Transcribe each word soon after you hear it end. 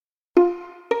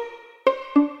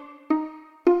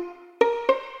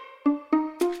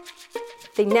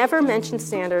They never mention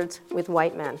standards with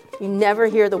white men. You never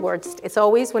hear the words. It's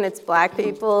always when it's black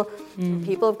people,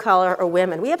 people of color, or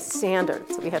women. We have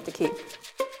standards that we have to keep.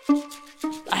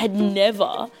 I had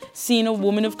never seen a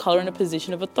woman of colour in a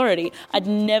position of authority. I'd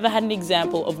never had an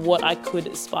example of what I could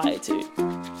aspire to.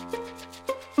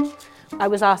 I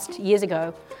was asked years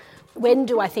ago, when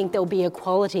do I think there'll be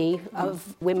equality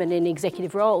of women in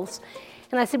executive roles?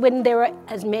 And I said, when there are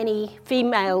as many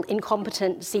female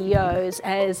incompetent CEOs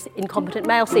as incompetent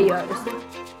male CEOs.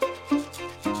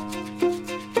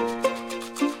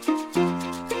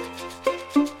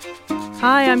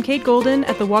 Hi, I'm Kate Golden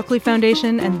at the Walkley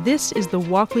Foundation, and this is the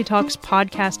Walkley Talks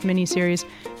podcast miniseries,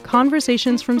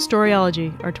 Conversations from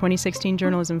Storyology, our 2016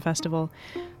 journalism festival.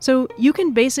 So you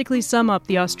can basically sum up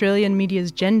the Australian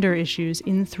media's gender issues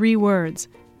in 3 words: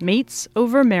 mates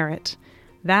over merit.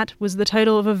 That was the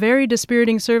title of a very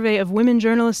dispiriting survey of women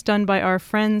journalists done by our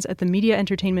friends at the Media,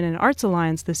 Entertainment and Arts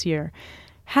Alliance this year.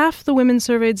 Half the women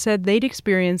surveyed said they'd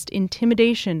experienced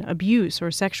intimidation, abuse, or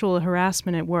sexual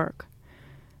harassment at work.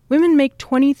 Women make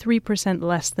 23%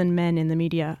 less than men in the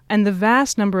media, and the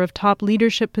vast number of top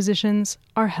leadership positions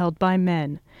are held by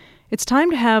men. It's time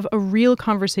to have a real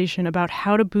conversation about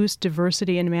how to boost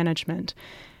diversity in management.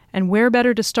 And where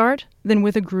better to start than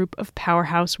with a group of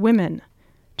powerhouse women?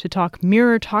 To talk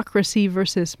mirrortocracy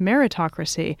versus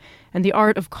meritocracy and the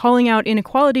art of calling out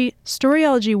inequality,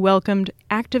 Storyology welcomed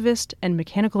activist and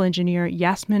mechanical engineer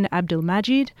Yasmin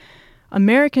Abdelmajid,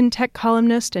 American tech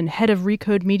columnist and head of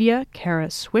Recode Media, Kara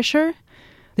Swisher,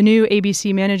 the new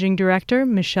ABC managing director,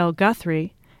 Michelle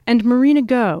Guthrie, and Marina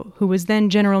Go, who was then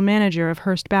general manager of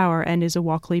Hearst Bauer and is a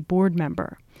Walkley board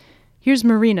member. Here's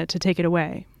Marina to take it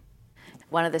away.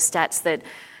 One of the stats that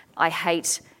I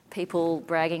hate people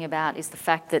bragging about is the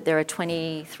fact that there are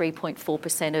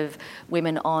 23.4% of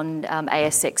women on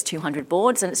ASX 200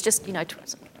 boards, and it's just,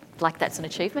 like that's an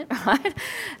achievement, right?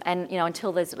 And,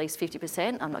 until there's at least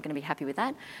 50%, I'm not going to be happy with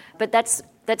that. But that's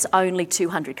only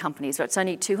 200 companies, right? It's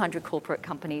only 200 corporate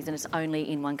companies, and it's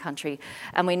only in one country.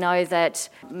 And we know that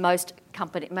most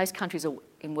countries are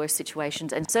in worse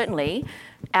situations, and certainly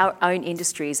our own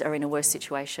industries are in a worse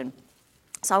situation.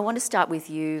 So I want to start with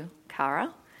you,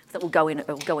 Kara. That will go in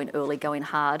early, go in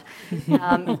hard.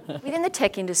 Within the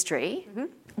tech industry,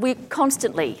 we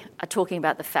constantly are talking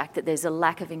about the fact that there's a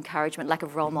lack of encouragement, lack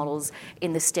of role models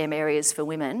in the STEM areas for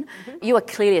women. You are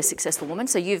clearly a successful woman,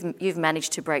 so you've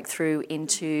managed to break through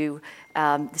into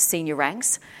the senior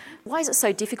ranks. Why is it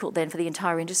so difficult then for the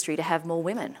entire industry to have more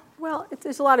women? Well,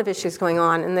 there's a lot of issues going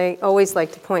on, and they always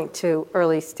like to point to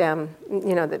early STEM,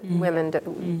 that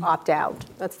women opt out.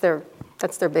 That's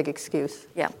their big excuse,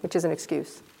 which is an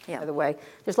excuse. By the way,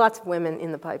 there's lots of women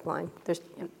in the pipeline. There's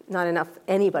not enough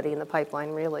anybody in the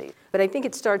pipeline, really. But I think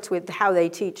it starts with how they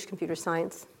teach computer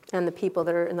science and the people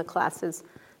that are in the classes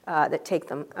that take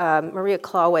them. Maria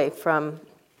Klawe from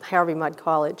Harvey Mudd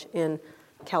College in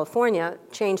California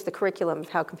changed the curriculum of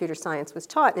how computer science was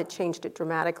taught, and it changed it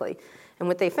dramatically. And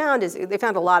what they found is they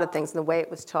found a lot of things in the way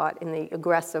it was taught, in the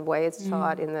aggressive way it's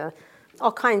taught, in the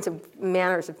all kinds of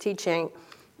manners of teaching.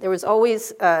 There was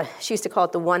always, she used to call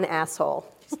it the one asshole.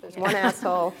 There's one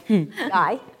asshole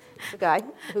guy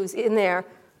who's in there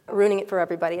ruining it for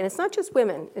everybody. And it's not just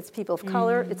women. It's people of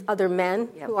color. It's other men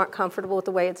who aren't comfortable with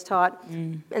the way it's taught.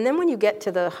 And then when you get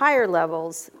to the higher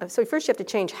levels, so first you have to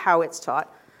change how it's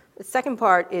taught. The second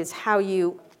part is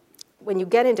when you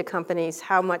get into companies,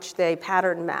 how much they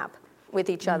pattern map with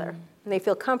each other. And they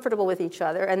feel comfortable with each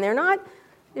other. And they're not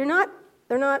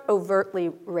overtly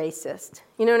racist.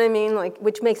 You know what I mean?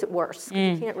 Which makes it worse.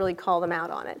 You can't really call them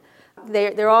out on it.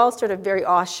 They're all sort of very,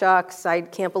 aw shucks, I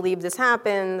can't believe this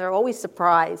happened. They're always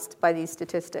surprised by these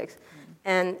statistics.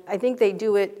 And I think they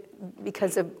do it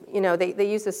because of,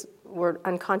 they use this word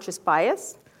unconscious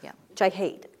bias, which I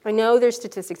hate. I know there's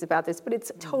statistics about this, but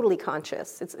it's totally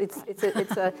conscious. It's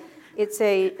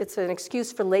an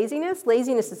excuse for laziness.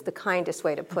 Laziness is the kindest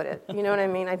way to put it. You know what I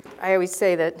mean? I always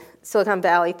say that Silicon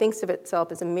Valley thinks of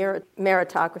itself as a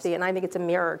meritocracy, and I think it's a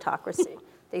mirrortocracy.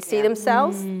 They see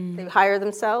themselves, they hire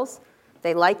themselves,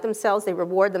 they like themselves, they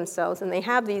reward themselves, and they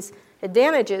have these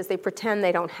advantages they pretend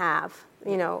they don't have,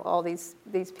 all these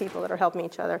people that are helping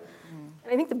each other.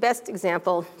 And I think the best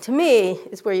example, to me,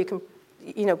 is where you can,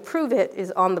 prove it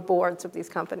is on the boards of these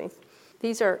companies.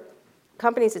 These are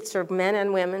companies that serve men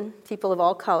and women, people of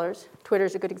all colors.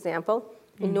 Twitter's a good example.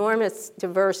 Enormous,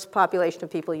 diverse population of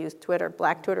people use Twitter.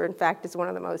 Black Twitter, in fact, is one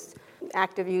of the most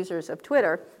active users of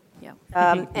Twitter.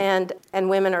 And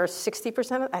women are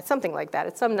 60%, something like that.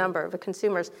 It's some number of the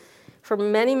consumers. For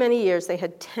many, many years, they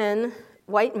had 10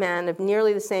 white men of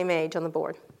nearly the same age on the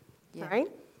board. Right?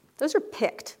 Those are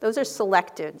picked. Those are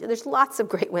selected. There's lots of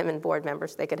great women board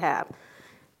members they could have.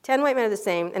 10 white men are the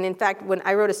same. And in fact, when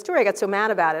I wrote a story, I got so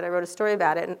mad about it. I wrote a story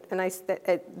about it, and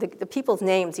the people's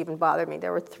names even bothered me.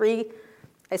 There were three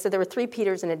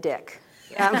Peters and a Dick.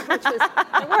 There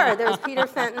was Peter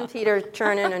Fenton, Peter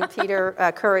Chernin, and Peter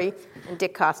Curry, and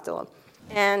Dick Costello.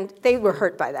 And they were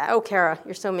hurt by that. Oh, Kara,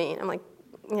 you're so mean. I'm like,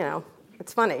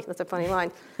 it's funny. That's a funny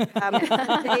line.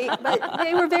 But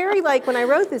they were very when I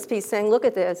wrote this piece saying, look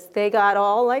at this, they got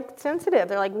all sensitive.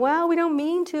 They're like, well, we don't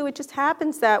mean to. It just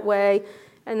happens that way.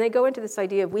 And they go into this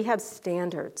idea of we have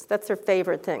standards. That's their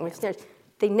favorite thing. We have standards.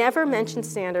 They never mention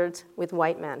standards with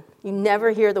white men. You never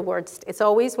hear the words. It's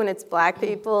always when it's black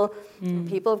people,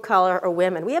 people of color, or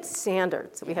women. We have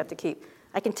standards that we have to keep.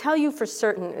 I can tell you for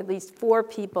certain at least 4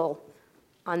 people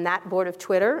on that board of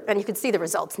Twitter, and you can see the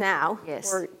results now,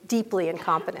 were deeply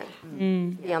incompetent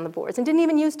to be on the boards and didn't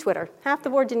even use Twitter. Half the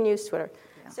board didn't use Twitter.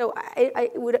 Yeah. So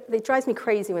it drives me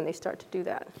crazy when they start to do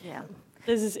that. Yeah.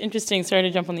 There's this interesting, sorry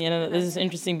to jump on the end of that, there's this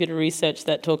interesting bit of research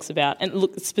that talks about, and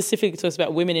specifically talks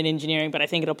about women in engineering, but I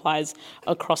think it applies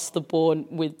across the board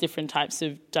with different types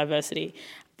of diversity,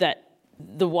 that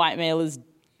the white male is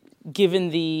given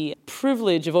the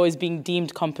privilege of always being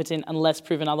deemed competent unless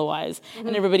proven otherwise,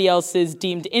 and everybody else is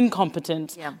deemed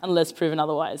incompetent unless proven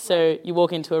otherwise. So you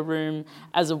walk into a room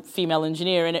as a female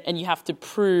engineer and you have to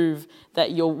prove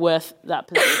that you're worth that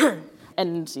position.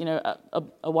 And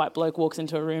a white bloke walks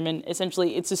into a room and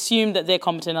essentially it's assumed that they're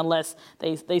competent unless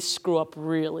they screw up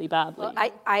really badly.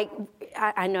 Well,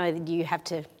 I know that you have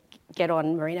to get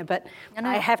on, Marina, but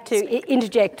I have to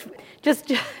interject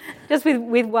just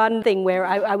with one thing where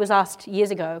I was asked years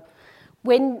ago,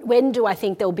 when do I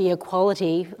think there'll be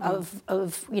equality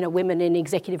of women in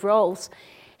executive roles?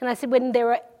 And I said, when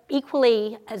there are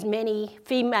equally as many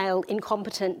female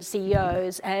incompetent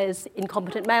CEOs as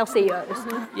incompetent male CEOs.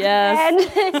 Yes.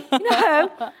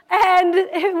 And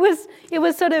it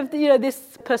was sort of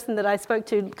this person that I spoke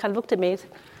to kind of looked at me and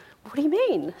said, what do you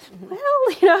mean? Well,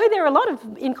 there are a lot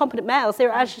of incompetent males. There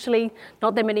are actually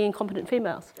not that many incompetent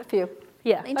females. A few.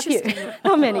 Yeah, interesting. A few.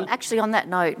 Not many. Well, actually, on that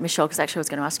note, Michelle, because actually I was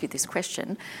going to ask you this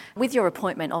question. With your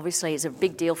appointment, obviously, is a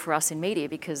big deal for us in media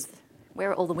because where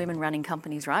are all the women running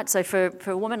companies, right? So for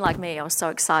a woman like me, I was so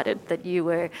excited that you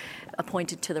were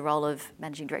appointed to the role of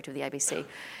Managing Director of the ABC.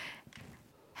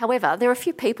 However, there are a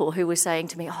few people who were saying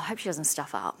to me, I hope she doesn't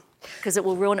stuff up because it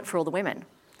will ruin it for all the women.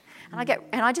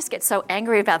 And I just get so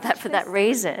angry about that for that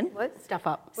reason. What? Stuff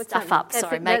up. Stuff up,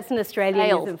 sorry. That's an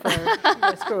Australianism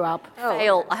for screw up.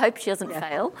 Fail. I hope she doesn't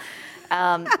fail.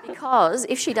 Because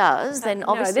if she does, then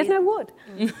obviously... No, there's no wood.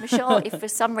 Michelle, if for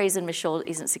some reason Michelle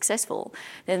isn't successful,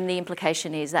 then the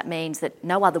implication is that means that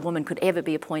no other woman could ever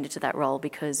be appointed to that role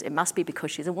because it must be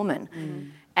because she's a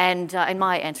woman. And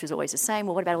my answer is always the same.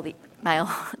 Well, what about all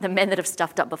the men that have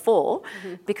stuffed up before?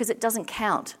 Because it doesn't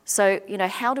count. So,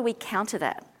 how do we counter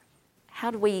that? How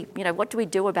do we, what do we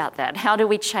do about that? How do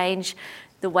we change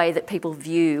the way that people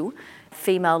view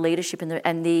female leadership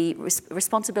and the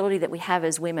responsibility that we have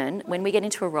as women when we get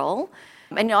into a role?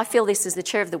 And I feel this as the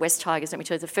chair of the West Tigers, let me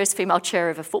tell you, the first female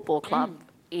chair of a football club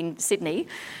in Sydney.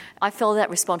 I feel that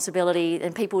responsibility,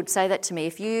 and people would say that to me,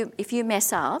 if you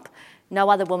mess up, no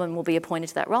other woman will be appointed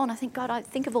to that role. And I think, God, I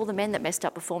think of all the men that messed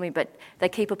up before me, but they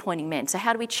keep appointing men. So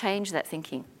how do we change that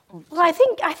thinking? Well, I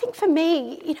think for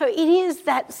me, it is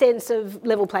that sense of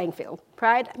level playing field,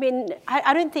 right? I mean,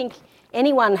 I don't think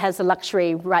anyone has the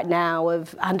luxury right now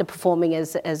of underperforming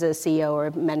as a CEO or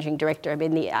a managing director. I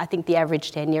mean, I think the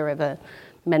average tenure of a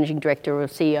managing director or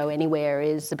CEO anywhere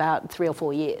is about 3 or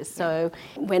 4 years. So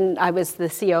when I was the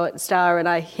CEO at Star and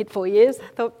I hit 4 years,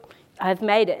 I thought, I've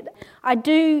made it. I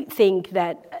do think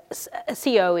that a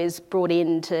CEO is brought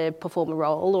in to perform a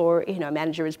role, or a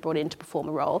manager is brought in to perform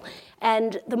a role,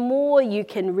 and the more you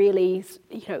can really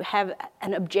have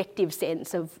an objective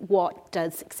sense of what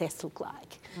does success look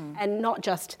like, and not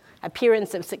just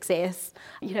appearance of success.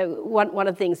 One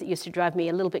of the things that used to drive me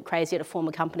a little bit crazy at a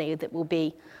former company that will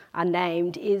be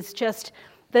unnamed is just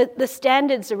the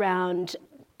standards around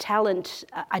talent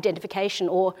identification,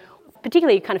 or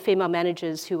particularly kind of female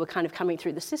managers who were kind of coming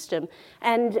through the system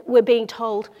and were being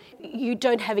told, you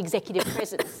don't have executive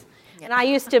presence. And I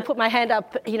used to put my hand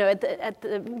up, at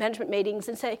the management meetings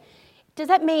and say, does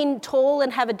that mean tall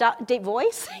and have a deep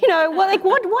voice?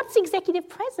 What's executive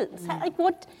presence?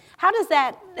 How does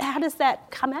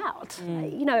that come out?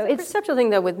 It's a perceptual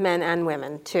thing though with men and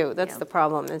women too. That's the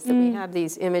problem, is that we have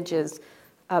these images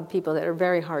of people that are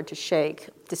very hard to shake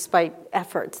despite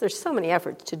efforts. There's so many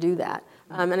efforts to do that.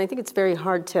 And I think it's very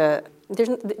hard to, there's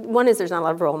not a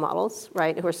lot of role models,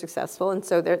 right, who are successful, and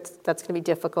so that's going to be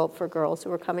difficult for girls who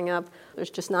are coming up. There's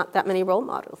just not that many role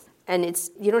models. And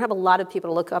you don't have a lot of people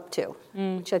to look up to,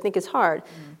 which I think is hard.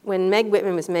 When Meg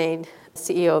Whitman was made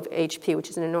CEO of HP, which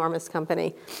is an enormous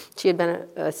company, she had been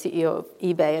a CEO of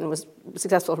eBay and was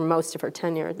successful for most of her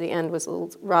tenure. The end was a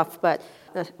little rough, but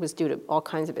that was due to all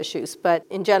kinds of issues. But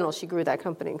in general, she grew that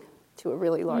company to a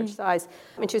really large size.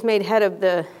 When she was made head of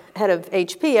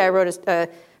HP, I wrote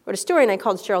a story, and I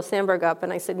called Sheryl Sandberg up,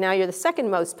 and I said, now you're the second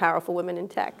most powerful woman in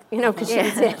tech, because she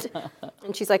was it.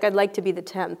 And she's like, I'd like to be the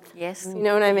 10th. Yes. You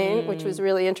know what I mean? Which was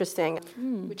really interesting,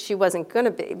 which she wasn't going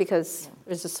to be because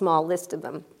there's a small list of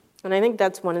them. And I think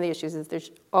that's one of the issues, is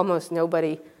there's almost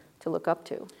nobody to look up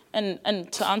to.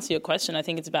 And to answer your question, I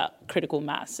think it's about critical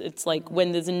mass. It's like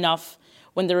when there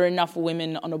are enough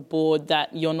women on a board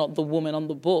that you're not the woman on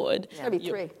the board. It's got to be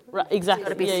 3. Right, exactly. It's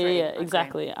gotta be 3. Yeah,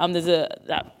 exactly. There's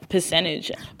that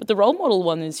percentage. But the role model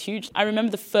one is huge. I remember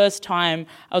the first time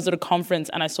I was at a conference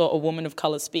and I saw a woman of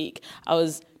color speak. I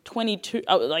was 22.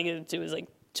 It was like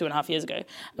 2.5 years ago.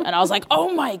 And I was like,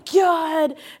 oh my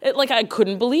God. I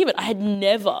couldn't believe it. I had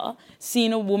never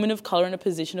seen a woman of color in a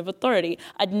position of authority.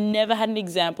 I'd never had an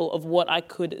example of what I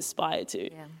could aspire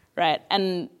to. Yeah. Right,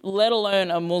 and let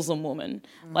alone a Muslim woman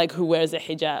who wears a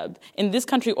hijab in this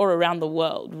country or around the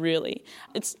world, really.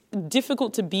 It's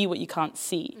difficult to be what you can't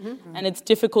see. And it's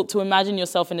difficult to imagine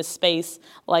yourself in a space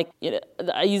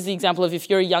I use the example of if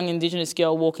you're a young Indigenous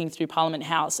girl walking through Parliament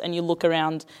House and you look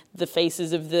around the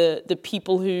faces of the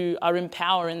people who are in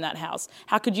power in that house,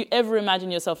 how could you ever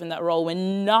imagine yourself in that role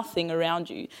when nothing around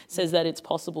you says that it's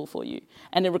possible for you?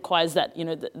 And it requires that,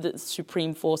 the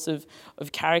supreme force of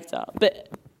character. But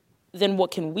then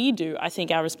what can we do? I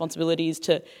think our responsibility is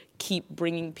to keep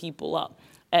bringing people up.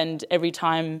 And every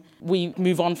time we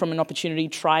move on from an opportunity,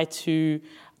 try to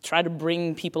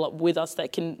bring people up with us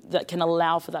that can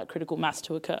allow for that critical mass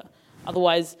to occur.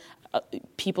 Otherwise,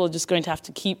 people are just going to have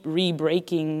to keep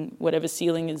re-breaking whatever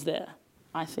ceiling is there,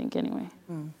 I think, anyway.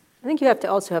 I think you have to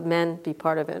also have men be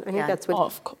part of it. I think that's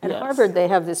what... At yes. Harvard, they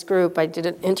have this group. I did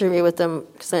an interview with them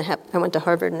because I went to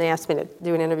Harvard, and they asked me to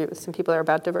do an interview with some people that are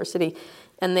about diversity.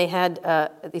 And they had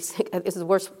this is the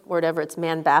worst word ever. It's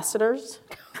man-ambassadors.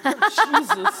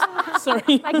 Jesus. Sorry.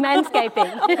 Like manscaping.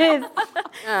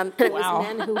 And it was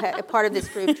men who had part of this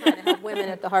group trying to have women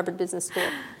at the Harvard Business School.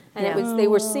 And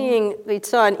they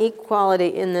saw an equality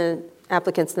in the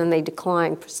applicants, and then they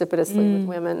declined precipitously with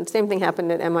women. Same thing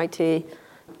happened at MIT.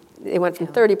 They went from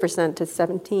 30% to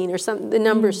 17 or something. The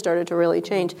numbers started to really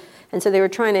change. And so they were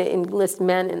trying to enlist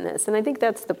men in this. And I think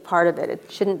that's the part of it. It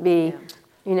shouldn't be,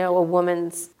 a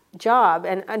woman's job.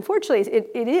 And unfortunately,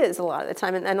 it is a lot of the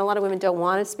time. And a lot of women don't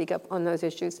want to speak up on those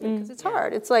issues because it's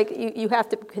hard. It's like you have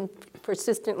to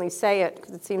persistently say it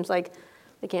because it seems like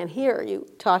they can't hear you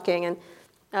talking.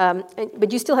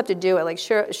 But you still have to do it. Like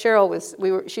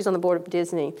Sheryl she's on the board of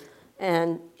Disney.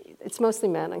 And it's mostly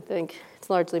men, I think. It's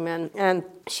largely men. And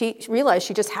she realized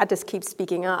she just had to keep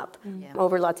speaking up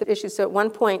over lots of issues. So at one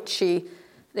point,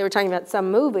 they were talking about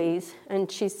some movies,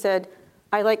 and she said,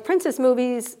 I like princess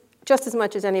movies just as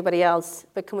much as anybody else,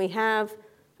 but can we have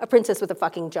a princess with a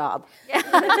fucking job? Can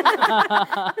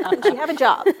she have a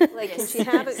job?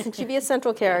 Can she be a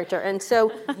central character? And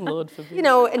so, Lord forbid.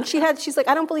 and she's like,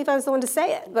 I don't believe I was the one to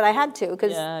say it, but I had to,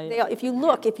 because if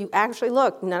you actually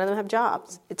look, none of them have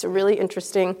jobs. It's a really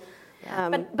interesting...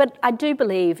 But I do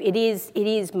believe it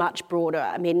is much broader.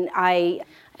 I mean, I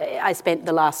spent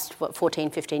the last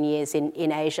 14, 15 years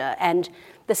in Asia, and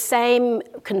the same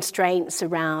constraints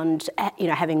around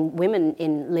having women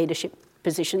in leadership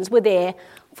positions were there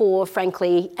for,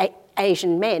 frankly,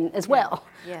 Asian men as well.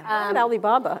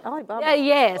 Alibaba.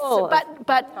 Yes. Oh,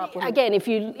 but again, if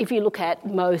you look at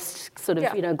most sort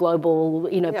of global,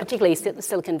 particularly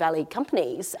Silicon Valley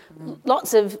companies,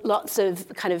 lots of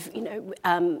kind of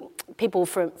people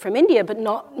from India, but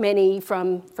not many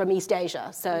from East Asia.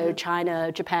 So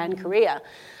China, Japan, Korea,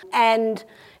 and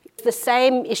the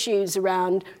same issues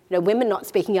around women not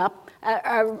speaking up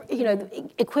are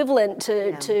equivalent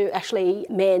to actually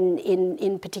men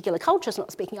in particular cultures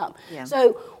not speaking up. Yeah.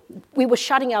 So we were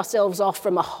shutting ourselves off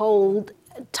from a whole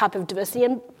type of diversity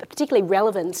and particularly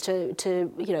relevance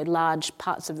to large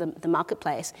parts of the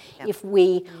marketplace if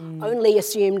we only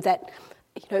assumed that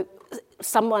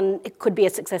someone could be a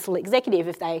successful executive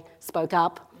if they spoke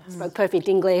up, spoke perfect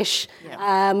English,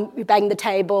 banged the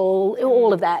table,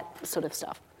 all of that sort of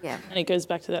stuff. Yeah. And it goes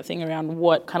back to that thing around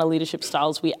what kind of leadership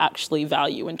styles we actually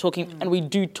value and we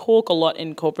do talk a lot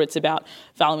in corporates about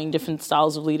valuing different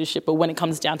styles of leadership, but when it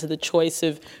comes down to the choice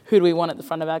of who do we want at the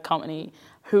front of our company,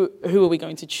 who are we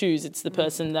going to choose? It's the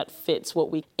person that fits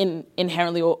what we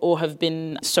inherently or have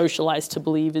been socialized to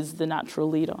believe is the natural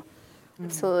leader.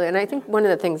 Absolutely. And I think one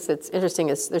of the things that's interesting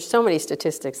is there's so many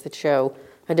statistics that show,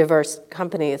 a diverse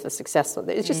company is a successful.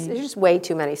 It's just there's just way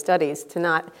too many studies to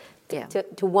not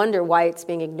to wonder why it's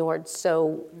being ignored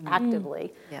so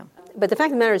actively. Yeah. But the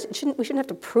fact of the matter is, we shouldn't have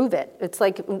to prove it. It's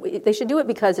like they should do it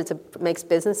because it makes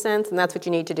business sense, and that's what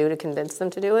you need to do to convince them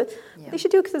to do it. Yeah. They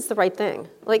should do it because it's the right thing.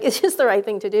 Like, it's just the right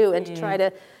thing to do, and to try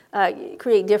to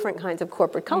create different kinds of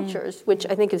corporate cultures, which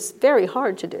I think is very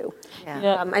hard to do.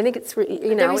 Yeah. I think it's,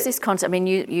 There is this concept. I mean,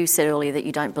 you said earlier that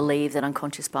you don't believe that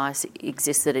unconscious bias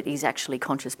exists, that it is actually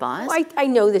conscious bias. Well, I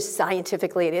know this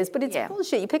scientifically it is, but it's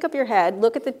bullshit. You pick up your head,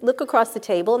 look across the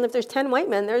table, and if there's 10 white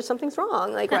men, something's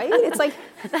wrong. Like, right? It's like,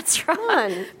 that's right. Come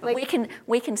on. Like,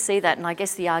 we can see that, and I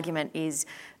guess the argument is,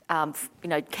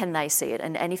 can they see it?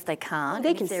 And if they can't,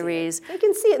 they can see it. They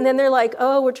can see it, and then they're like,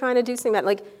 oh, we're trying to do something about it.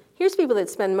 Like, here's people that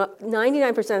spend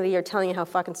 99% of the year telling you how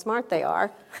fucking smart they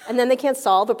are, and then they can't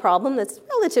solve a problem that's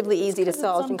relatively easy to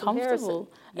solve in comparison.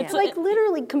 Yeah. It's like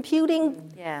literally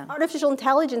computing artificial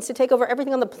intelligence to take over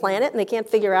everything on the planet, and they can't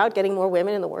figure out getting more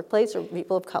women in the workplace or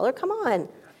people of color. Come on.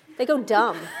 They go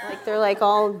dumb. Like, they're like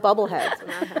all bubbleheads.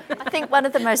 I think one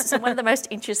of the most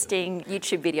interesting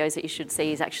YouTube videos that you should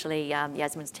see is actually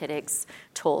Yasmin's TEDx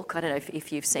talk. I don't know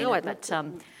if you've seen it, but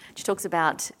she talks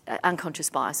about unconscious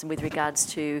bias and with regards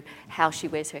to how she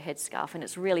wears her headscarf, and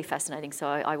it's really fascinating. So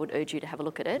I would urge you to have a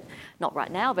look at it. Not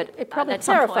right now, but it probably at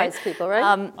some point. terrifies people, right?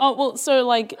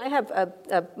 I have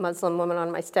a Muslim woman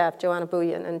on my staff, Joanna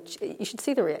Bouyan, and you should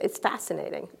see it's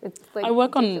fascinating. It's like I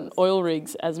work on oil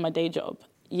rigs as my day job.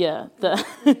 Yeah,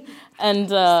 and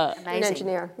you're an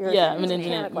engineer. I'm an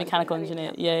engineer, mechanical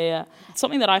engineer. Yeah.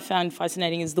 Something that I found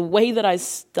fascinating is the way that I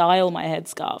style my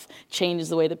headscarf changes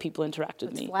the way that people interact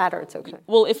with me. Flatter, it's okay.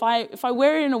 Well, if I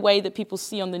wear it in a way that people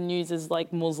see on the news as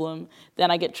like Muslim,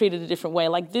 then I get treated a different way.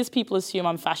 Like this, people assume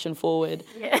I'm fashion forward.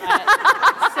 Yeah.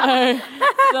 Right? So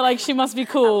they're like, she must be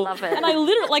cool. I love it. And I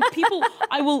literally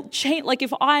I will change. Like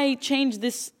if I change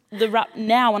the wrap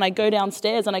now and I go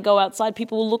downstairs and I go outside,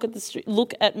 people will look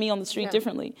at me on the street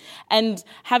differently. And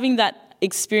having that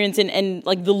experience and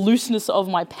like the looseness of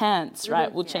my pants,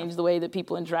 right, will change the way that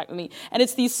people interact with me. And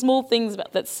it's these small things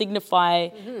that signify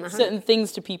certain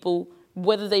things to people,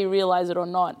 whether they realize it or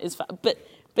not. But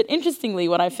interestingly,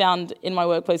 what I found in my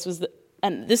workplace was that,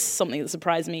 and this is something that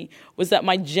surprised me, was that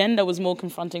my gender was more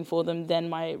confronting for them than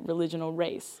my religion or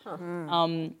race.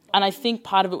 And I think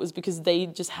part of it was because they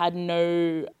just had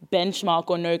no benchmark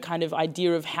or no kind of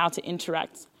idea of how to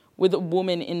interact with a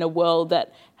woman in a world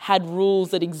that had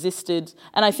rules that existed.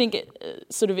 And I think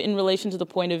sort of in relation to the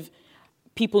point of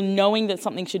people knowing that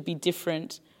something should be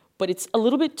different, but it's a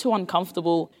little bit too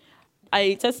uncomfortable.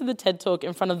 I tested the TED Talk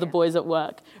in front of the boys at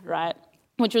work, right?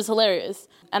 Which was hilarious.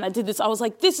 And I did this. I was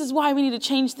like, this is why we need to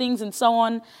change things and so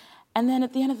on. And then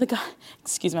at the end of the guy,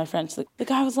 excuse my French, the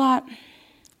guy was like,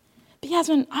 but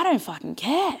Yasmin, I don't fucking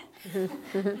care.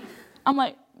 I'm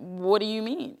like, what do you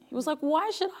mean? He was like,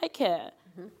 why should I care?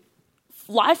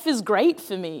 Life is great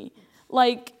for me.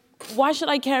 Like, why should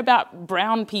I care about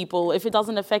brown people if it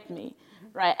doesn't affect me,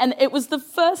 right? And it was the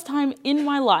first time in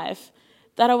my life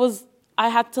that I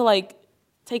had to like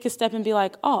take a step and be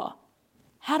like, oh,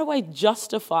 how do I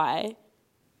justify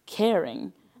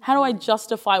caring? How do I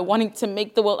justify wanting to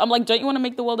make the world? I'm like, don't you want to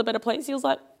make the world a better place? He was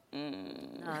like,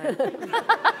 I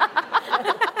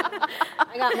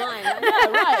got mine.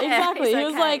 Yeah, right, exactly. He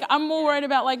was like, I'm more worried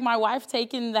about like my wife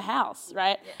taking the house,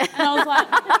 right? And I was like,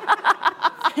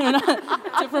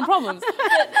 different problems.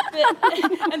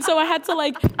 And so I had to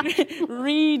like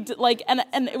read like,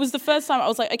 and it was the first time I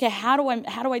was like, okay, how do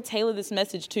I tailor this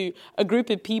message to a group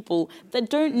of people that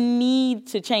don't need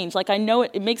to change? Like I know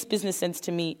it makes business sense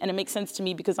to me, and it makes sense to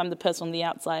me because I'm the person on the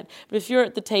outside. But if you're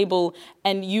at the table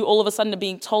and you all of a sudden are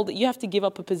being told that you have to give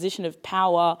up a position of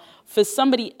power for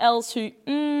somebody else who,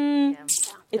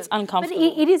 it's uncomfortable.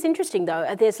 But it is interesting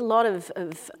though. There's a lot of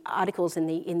articles in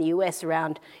the US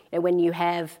around when you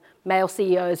have male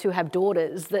CEOs who have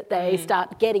daughters that they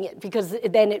start getting it, because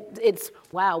then it's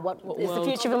wow, what is the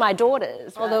future for my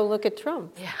daughters? Right? Although look at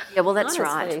Trump. Yeah, well that's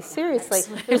honestly, right. Seriously.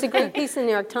 There's a great piece in the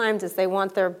New York Times is they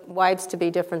want their wives to be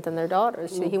different than their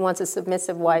daughters. He wants a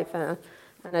submissive wife and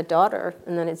a daughter,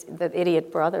 and then the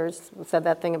idiot brothers said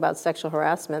that thing about sexual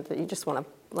harassment that you just want to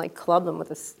like club them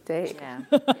with a stake. Yeah,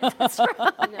 that's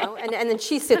right. You know? And then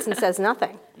she sits and says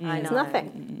nothing. It's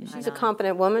nothing. She's a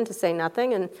competent woman to say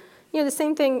nothing. And the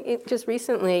same thing just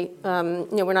recently,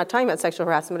 we're not talking about sexual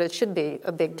harassment, but it should be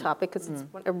a big topic because it's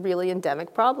a really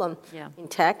endemic problem. Yeah. In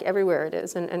tech, everywhere it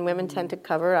is, and women tend to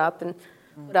cover up and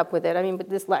put up with it. I mean, but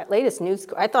this latest news,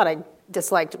 I thought I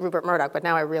disliked Rupert Murdoch, but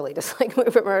now I really dislike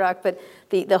Rupert Murdoch. But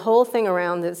the whole thing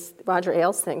around this Roger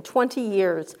Ailes thing, 20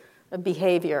 years of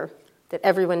behavior that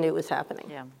everyone knew was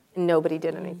happening, and nobody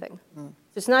did anything.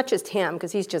 It's not just him,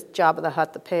 because he's just Jabba the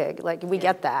Hutt, the pig. Like, we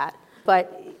get that.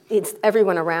 But it's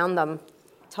everyone around them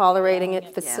tolerating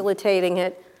it, facilitating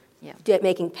it,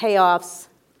 making payoffs,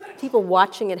 people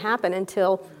watching it happen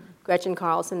until Gretchen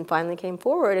Carlson finally came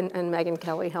forward and Megyn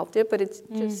Kelly helped it. But it's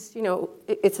just,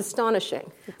 it's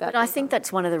astonishing. But I think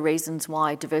that's one of the reasons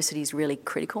why diversity is really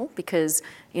critical, because,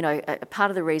 a part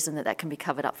of the reason that can be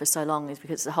covered up for so long is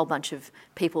because a whole bunch of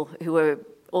people who are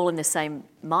all in the same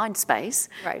mind space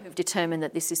who've determined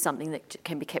that this is something that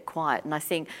can be kept quiet. And I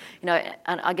think, and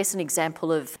I guess an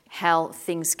example of how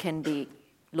things can be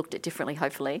looked at differently,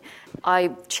 hopefully. I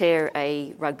chair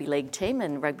a rugby league team,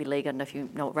 and rugby league, I don't know if you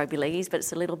know what rugby league is, but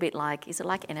it's a little bit like, is it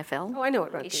like NFL? Oh, I know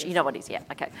what rugby is. You know what it is, yeah,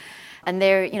 okay. And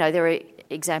there are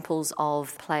examples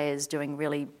of players doing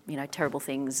really, terrible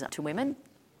things to women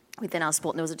within our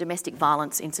sport. And there was a domestic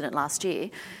violence incident last year,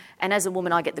 and as a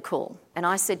woman, I get the call. And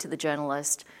I said to the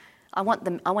journalist, I want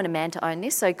a man to own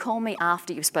this, so call me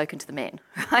after you've spoken to the men,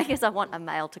 right? Because I want a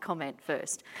male to comment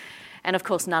first. And of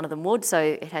course, none of them would, so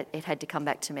it had to come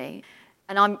back to me.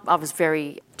 And I was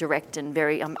very direct and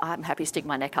I'm happy to stick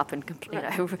my neck up and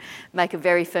make a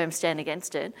very firm stand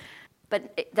against it.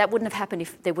 But that wouldn't have happened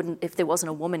if there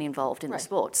wasn't a woman involved in the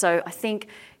sport. So I think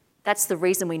that's the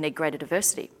reason we need greater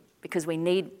diversity, because we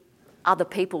need other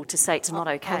people to say it's not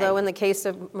okay. Although in the case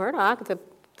of Murdoch,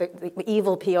 the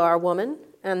evil PR woman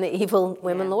and the evil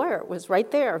women lawyer was right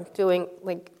there doing,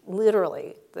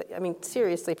 literally.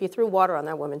 Seriously, if you threw water on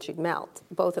that woman, she'd melt.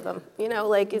 Both of them.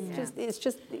 It's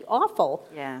just awful.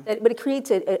 Yeah. But it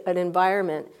creates an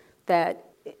environment that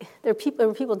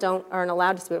people aren't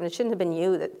allowed to speak. And it shouldn't have been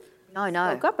you that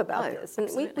spoke up about this. And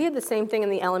we had the same thing in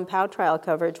the Ellen Pao trial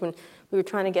coverage when we were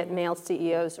trying to get male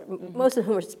CEOs, most of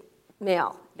whom were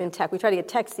male in tech. We tried to get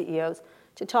tech CEOs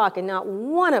to talk, and not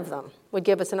one of them would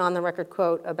give us an on-the-record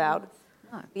quote about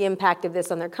the impact of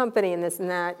this on their company and this and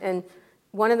that. And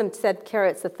one of them said, Kara,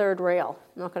 it's the third rail.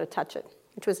 I'm not going to touch it,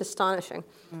 which was astonishing.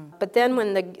 But then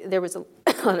when there was a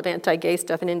lot of anti-gay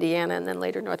stuff in Indiana and then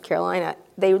later North Carolina,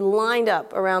 they lined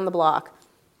up around the block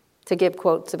to give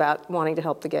quotes about wanting to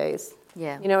help the gays.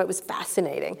 Yeah. It was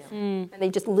fascinating. Yeah. And they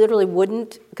just literally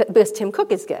wouldn't, because Tim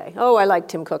Cook is gay. Oh, I like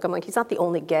Tim Cook. I'm like, he's not the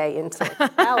only gay in Silicon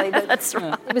Valley. But that's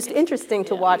right. It was interesting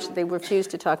to watch that they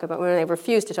refused to talk about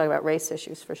race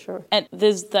issues, for sure. And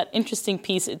there's that interesting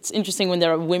piece. It's interesting when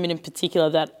there are women in particular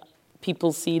that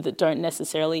people see that don't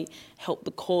necessarily help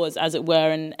the cause, as it were,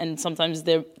 and sometimes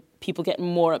people get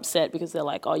more upset because they're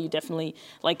like, oh, you definitely,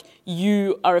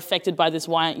 you are affected by this,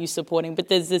 why aren't you supporting? But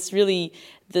there's this really,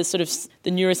 the sort of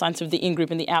the neuroscience of the in-group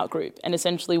and the out-group. And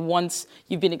essentially once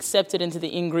you've been accepted into the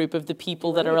in-group of the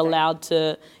people that are allowed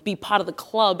to be part of the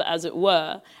club, as it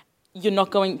were, you're not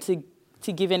going to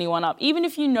give anyone up. Even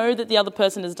if you know that the other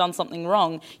person has done something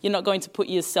wrong, you're not going to put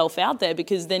yourself out there,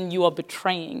 because then you are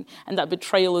betraying. And that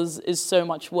betrayal is so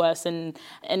much worse. And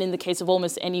in the case of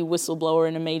almost any whistleblower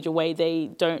in a major way,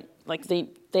 they don't,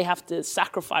 they have to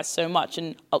sacrifice so much.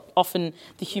 And often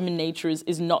the human nature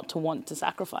is not to want to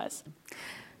sacrifice.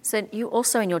 So you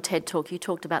also, in your TED Talk, you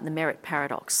talked about the merit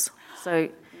paradox. So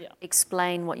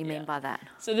explain what you mean by that.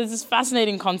 So there's this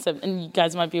fascinating concept, and you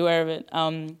guys might be aware of it,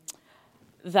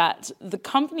 that the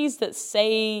companies that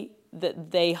say that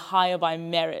they hire by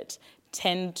merit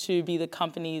tend to be the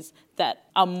companies that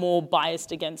are more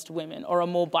biased against women or are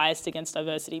more biased against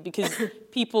diversity, because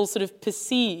people sort of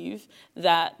perceive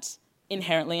that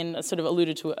inherently, and I sort of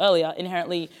alluded to it earlier,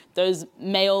 inherently those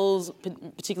males,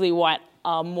 particularly white,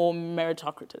 are more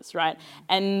meritocratous, right?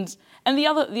 And the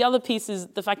other piece is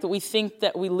the fact that we think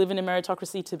that we live in a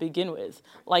meritocracy to begin with.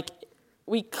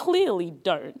 We clearly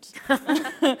don't.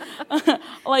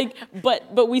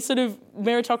 But we sort of,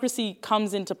 meritocracy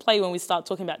comes into play when we start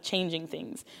talking about changing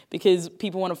things, because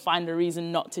people want to find a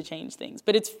reason not to change things.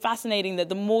 But it's fascinating that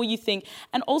the more you think,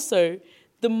 and also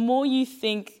the more you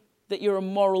think that you're a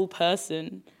moral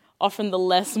person, often the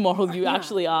less moral you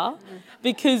actually are,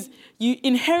 because you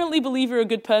inherently believe you're a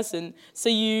good person, so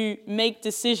you make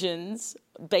decisions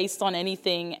based on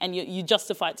anything, and you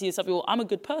justify it to yourself. Well, I'm a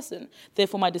good person,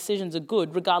 therefore my decisions are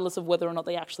good, regardless of whether or not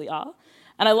they actually are.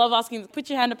 And I love asking, put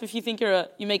your hand up if you think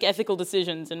you make ethical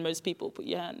decisions, and most people put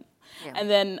your hand. Yeah. And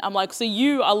then I'm like, so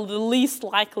you are the least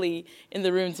likely in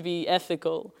the room to be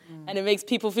ethical. And it makes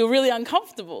people feel really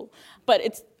uncomfortable.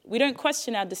 But we don't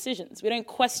question our decisions. We don't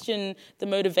question the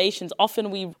motivations.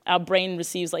 Often our brain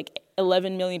receives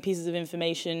 11 million pieces of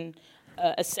information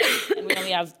a second, and we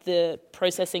only have the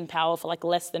processing power for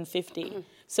less than 50.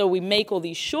 So we make all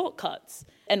these shortcuts.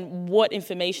 And what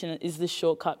information is this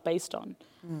shortcut based on?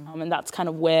 And that's kind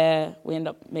of where we end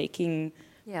up making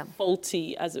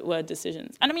faulty, as it were,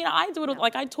 decisions. And I mean, I do it,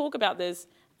 I talk about this,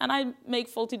 and I make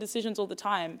faulty decisions all the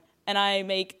time. and I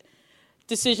make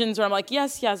decisions where I'm like,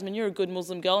 yes, Yasmin, you're a good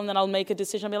Muslim girl, and then I'll make a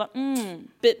decision, I'll be like,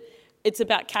 but it's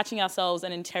about catching ourselves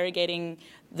and interrogating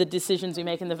the decisions we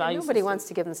make in the values. Nobody wants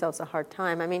to give themselves a hard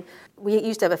time. I mean, we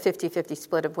used to have a 50-50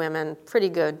 split of women, pretty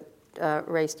good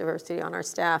race diversity on our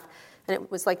staff, and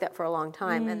it was like that for a long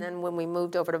time. And then when we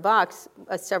moved over to Vox,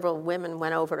 several women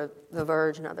went over to The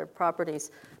Verge and other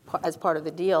properties as part of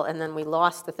the deal, and then we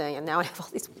lost the thing, and now I have all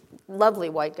these lovely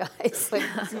white guys. Like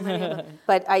so many of them.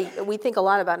 But we think a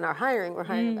lot about in our hiring. We're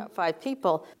hiring about 5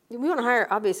 people. We want to hire,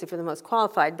 obviously, for the most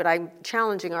qualified, but I'm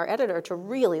challenging our editor to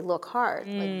really look hard,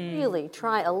 like really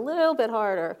try a little bit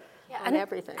harder on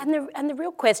everything. And the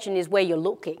real question is where you're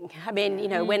looking. I mean, you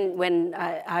know, when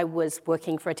I was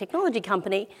working for a technology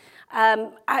company,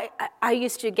 I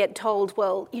used to get told,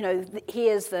 well, you know,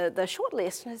 here's the short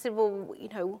list. And I said, well, you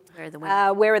know,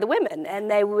 where are the women?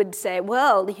 And they would say,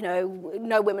 well, you know,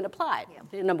 no women applied,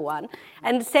 number one.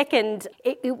 And second,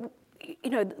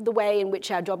 you know, the way in which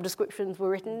our job descriptions were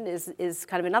written is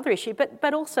kind of another issue.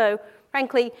 But also,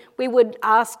 frankly, we would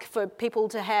ask for people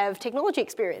to have technology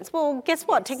experience. Well, guess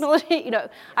what? Technology, you know,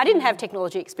 I didn't have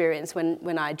technology experience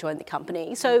when I joined the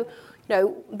company. So, you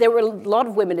know, there were a lot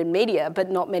of women in media, but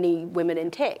not many women in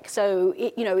tech. So,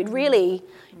 you know, it really,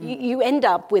 you end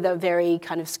up with a very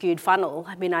kind of skewed funnel.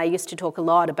 I mean, I used to talk a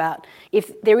lot about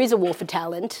if there is a war for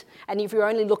talent, and if you're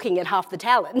only looking at half the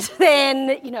talent,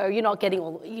 then, you know, you're not getting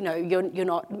all, you know, you're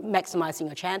not maximising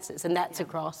your chances, and that's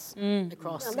across kind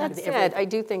of Said, I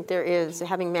do think there is,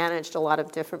 having managed a lot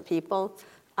of different people,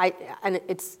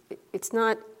 it's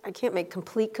not, I can't make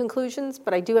complete conclusions,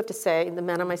 but I do have to say the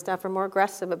men on my staff are more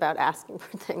aggressive about asking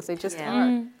for things. They just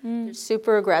are. They're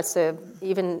super aggressive,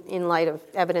 even in light of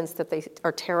evidence that they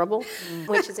are terrible,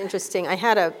 which is interesting. I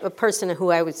had a person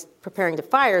who I was preparing to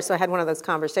fire, so I had one of those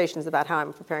conversations about how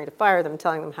I'm preparing to fire them,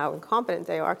 telling them how incompetent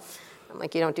they are. I'm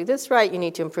like, you don't do this right, you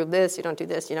need to improve this, you don't do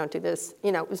this, you don't do this.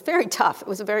 You know, it was very tough. It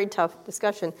was a very tough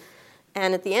discussion.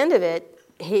 And at the end of it,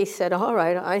 he said, all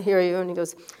right, I hear you. And he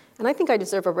goes, and I think I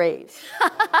deserve a raise.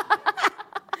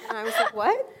 And I was like,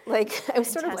 what? Like, I was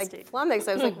sort of like flummoxed.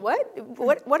 I was like,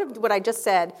 what I just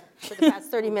said for the past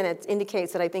 30 minutes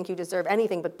indicates that I think you deserve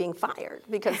anything but being fired,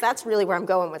 because that's really where I'm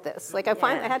going with this. Like, I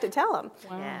had to tell him.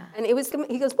 Wow. And he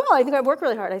goes, well, I think I work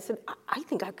really hard. I said, I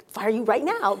think I could fire you right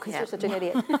now because you're such an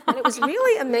idiot. And it was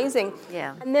really amazing.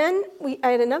 Yeah. And then I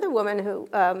had another woman who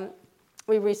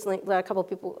we recently let a couple of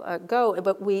people go,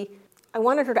 but I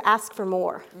wanted her to ask for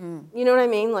more. You know what I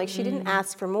mean? Like, she didn't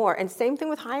ask for more. And same thing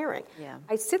with hiring. Yeah.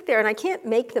 I sit there, and I can't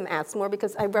make them ask more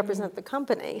because I represent the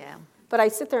company. Yeah. But I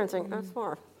sit there and think, ask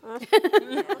more. Ask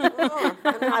more.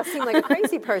 I seem like a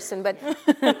crazy person, but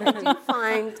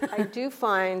I do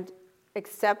find,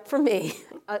 except for me,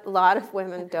 a lot of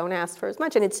women don't ask for as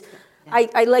much. And it's,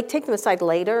 I like take them aside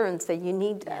later and say, you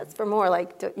need to ask for more.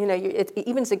 Like, you know,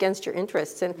 even it's against your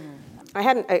interests. And I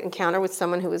had an encounter with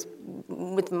someone who was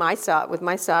with my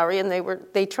salary, and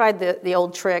they tried the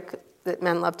old trick that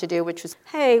men love to do, which was,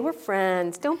 hey, we're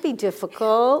friends, don't be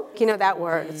difficult. You know that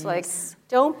word. It's like,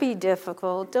 don't be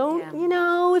difficult. Don't, you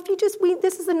know, if you just,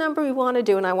 this is the number we want to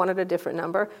do, and I wanted a different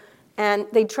number. And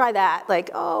they'd try that,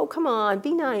 like, oh, come on,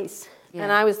 be nice. Yeah.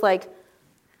 And I was like,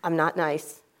 I'm not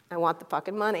nice. I want the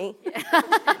fucking money.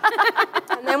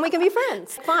 And then we can be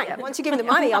friends. Fine. Yeah. Once you give me the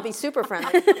money, I'll be super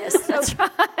friendly. Yes, that's right.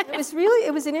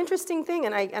 It was an interesting thing,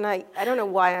 and I don't know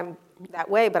why I'm that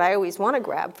way, but I always want to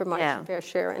grab for my fair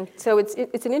share. And so it's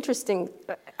an interesting,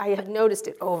 I have noticed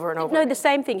it over and over. No, the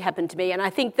same thing happened to me, and I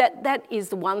think that is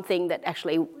the one thing that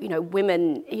actually, you know,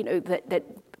 women, you know, that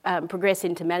progress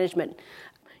into management,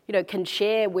 you know, can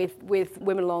share with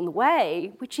women along the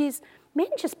way, which is men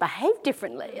just behave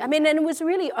differently. I mean, and it was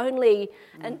really only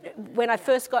when I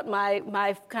first got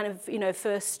my kind of, you know,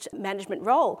 first management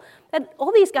role that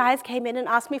all these guys came in and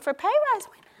asked me for a pay rise. I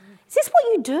went, is this what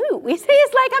you do? It's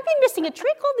like, I've been missing a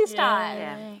trick all this time.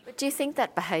 Yeah. But do you think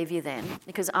that behaviour then,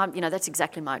 because you know, that's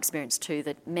exactly my experience too,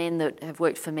 that men that have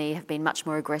worked for me have been much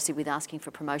more aggressive with asking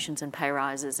for promotions and pay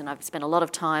rises, and I've spent a lot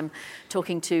of time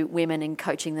talking to women and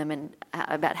coaching them and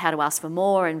about how to ask for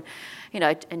more and, you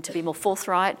know, and to be more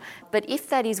forthright. But if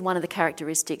that is one of the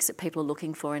characteristics that people are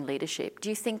looking for in leadership, do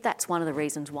you think that's one of the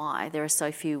reasons why there are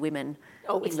so few women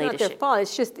in leadership? It's not their fault.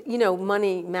 It's just, you know,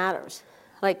 money matters.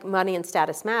 Like, money and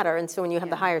status matter, and so when you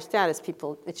have the higher status,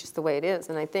 people, it's just the way it is.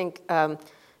 And I think,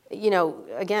 you know,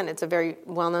 again, it's a very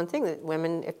well-known thing that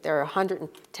women, if they're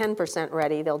 110%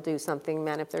 ready, they'll do something.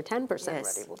 Men, if they're 10%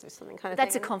 ready, will do something. Kind of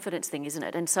That's thing. a confidence thing, isn't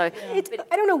it? And so,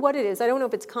 I don't know what it is. I don't know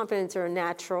if it's confidence or a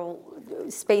natural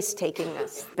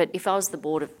space-takingness. But if I was the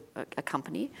board of a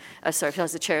company, if I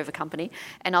was the chair of a company,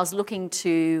 and I was looking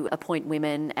to appoint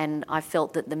women, and I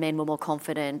felt that the men were more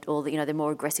confident, or that, they're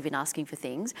more aggressive in asking for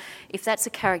things, if that's a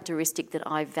characteristic that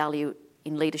I value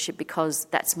in leadership because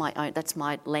that's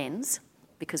my lens,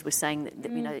 because we're saying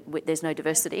that there's no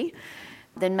diversity,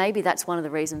 then maybe that's one of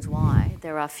the reasons why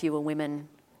there are fewer women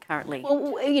currently.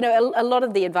 Well, a lot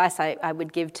of the advice I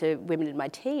would give to women in my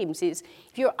teams is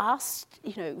if you're asked,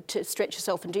 to stretch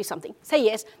yourself and do something, say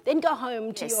yes, then go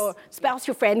home to your spouse,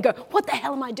 your friend, go, what the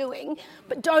hell am I doing?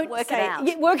 But don't work say, it out.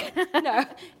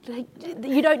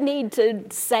 You don't need to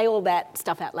say all that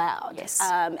stuff out loud. Yes.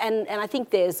 And I think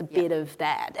there's a bit of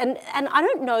that. And I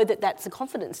don't know that that's a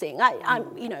confidence thing.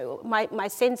 My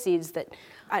sense is that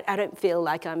I don't feel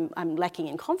like I'm lacking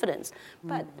in confidence.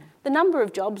 But the number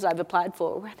of jobs I've applied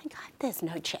for where I think, there's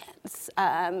no chance.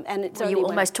 And it's you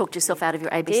almost talked yourself out of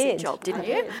your ABC job, didn't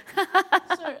you?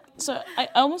 So I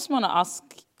almost want to ask,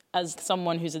 as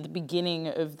someone who's at the beginning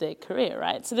of their career,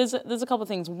 right? So there's a couple of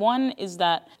things. One is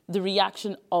that the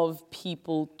reaction of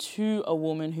people to a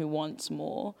woman who wants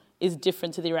more is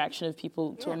different to the reaction of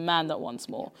people to a man that wants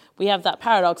more. We have that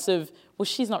paradox of, well,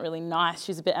 she's not really nice,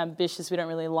 she's a bit ambitious, we don't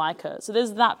really like her. So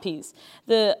there's that piece.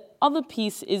 The other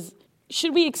piece is,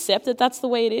 should we accept that that's the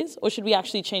way it is, or should we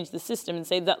actually change the system and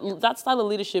say that style of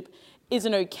leadership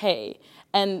isn't okay?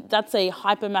 And that's a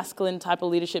hyper-masculine type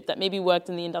of leadership that maybe worked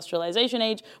in the industrialization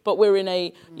age, but we're in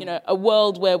a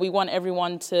world where we want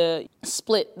everyone to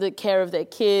split the care of their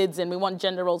kids and we want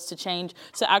gender roles to change.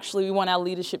 So actually we want our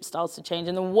leadership styles to change.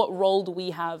 And then what role do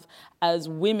we have as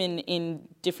women in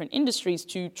different industries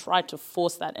to try to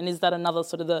force that? And is that another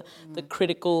sort of the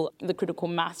critical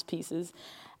mass pieces?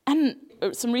 And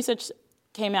some research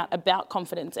came out about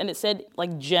confidence, and it said,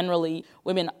 generally,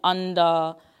 women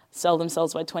undersell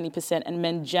themselves by 20% and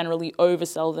men generally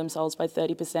oversell themselves by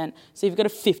 30%. So you've got a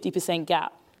 50%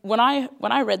 gap. When I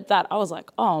read that, I was like,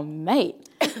 oh, mate.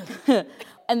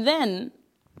 And then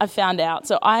I found out.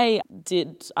 So I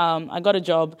got a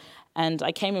job, and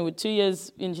I came in with 2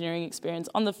 years engineering experience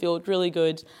on the field, really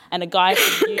good. And a guy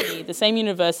from uni, the same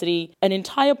university, an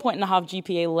entire 1.5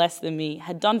 GPA less than me,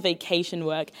 had done vacation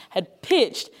work, had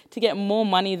pitched to get more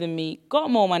money than me, got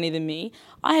more money than me.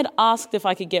 I had asked if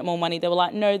I could get more money. They were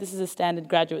like, no, this is a standard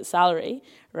graduate salary,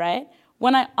 right?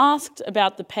 When I asked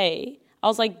about the pay, I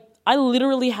was like, I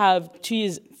literally have 2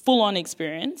 years full-on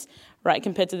experience, right,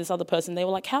 compared to this other person. They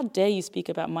were like, how dare you speak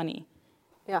about money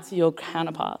to your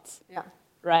counterparts? Yeah.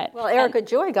 Right. Well, Erica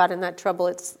Joy got in that trouble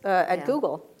at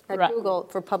Google, Google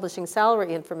for publishing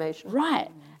salary information.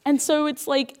 Right. And so it's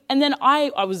like, and then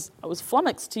I was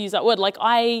flummoxed, to use that word. Like,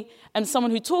 I am someone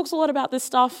who talks a lot about this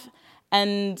stuff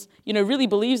and, really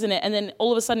believes in it. And then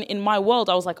all of a sudden in my world,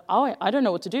 I was like, oh, I don't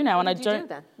know what to do now. What did you do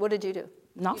then? What did you do?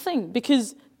 Nothing,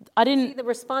 because I didn't. See, the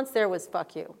response there was,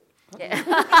 fuck you. Yeah.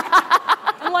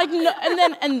 Like, no,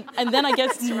 and then I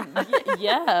guess,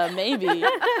 yeah, maybe.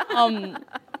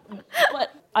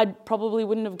 But I probably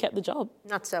wouldn't have kept the job.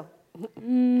 Not so.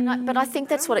 But I think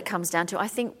that's what it comes down to. I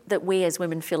think that we as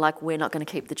women feel like we're not going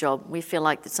to keep the job. We feel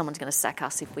like that someone's going to sack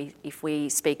us if we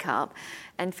speak up.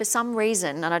 And for some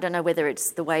reason, and I don't know whether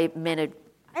it's the way men are.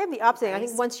 I have the opposite. I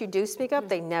think once you do speak up,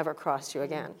 they never cross you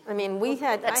again. I mean, I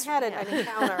had an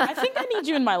encounter. I think I need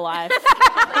you in my life.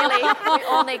 Really, we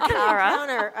all need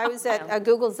Cara. I was at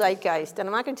Google Zeitgeist, and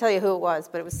I'm not going to tell you who it was,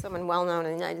 but it was someone well-known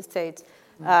in the United States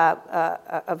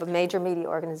of a major media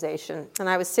organization. And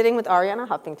I was sitting with Arianna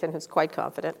Huffington, who's quite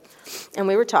confident, and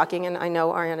we were talking, and I know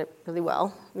Arianna really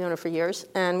well. We've known her for years.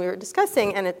 And we were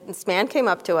discussing, and this man came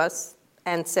up to us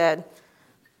and said,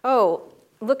 oh,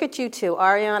 look at you two,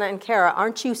 Arianna and Cara.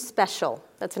 Aren't you special?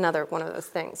 That's another one of those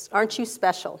things. Aren't you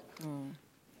special?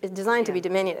 It's designed to be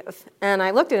diminutive. And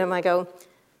I looked at him, I go,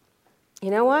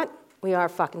 you know what? We are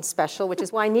fucking special, which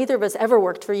is why neither of us ever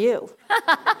worked for you.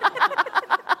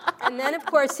 And then, of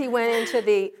course, he went into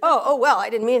the, well, I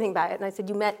didn't mean anything by it. And I said,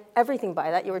 you meant everything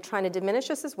by that. You were trying to diminish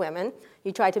us as women.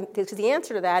 You tried to, because the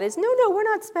answer to that is, no, we're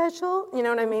not special. You know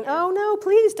what I mean? Oh, no,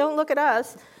 please don't look at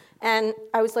us. And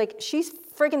I was like, she's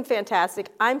friggin' fantastic.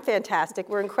 I'm fantastic.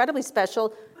 We're incredibly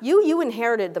special. You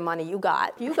inherited the money you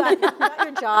got. You got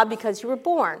your job because you were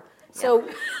born. So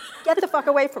get the fuck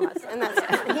away from us. And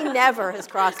he never has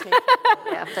crossed me.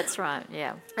 Yeah, that's right.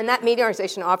 Yeah. And that media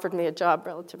organization offered me a job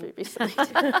relatively recently.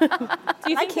 Do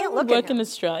you think that would work in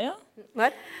Australia?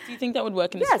 What? Do you think that would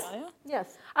work in Australia?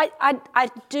 Yes.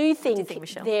 I do think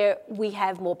Michelle? we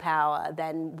have more power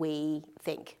than we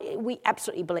think. We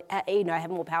absolutely believe, have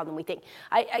more power than we think.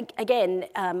 Again,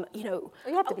 You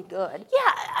have to be good.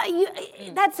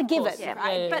 Yeah, that's a given,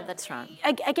 right? But that's right.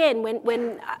 Again,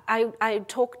 when I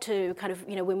talk to kind of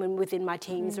women within my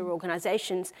teams or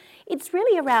organisations, it's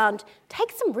really around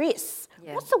take some risks.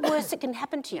 Yeah. What's the worst that can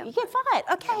happen to you? You get fired.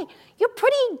 Okay, you're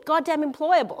pretty goddamn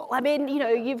employable. I mean,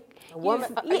 you've a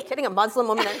woman. Are you kidding? A Muslim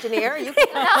woman engineer? You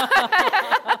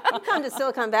come to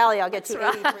Silicon Valley, I'll get you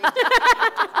 83.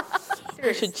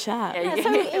 We should chat. Yeah,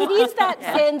 so it is that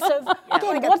sense of,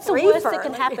 again, what's the worst that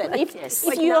can happen? If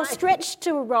you're stretched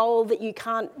to a role that you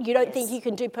don't think you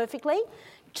can do perfectly,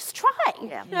 just try.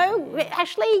 Yeah.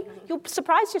 Actually, you'll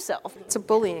surprise yourself. It's a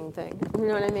bullying thing. You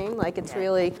know what I mean? Like, it's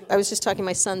really... I was just talking,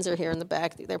 my sons are here in the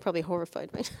back. They're probably horrified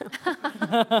right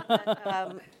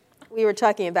now. We were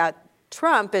talking about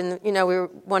Trump, and, we were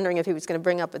wondering if he was going to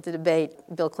bring up at the debate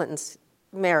Bill Clinton's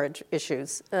marriage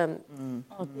issues.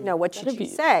 What should she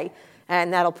say?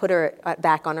 And that'll put her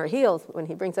back on her heels when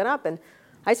he brings it up. And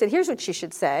I said, here's what she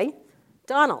should say.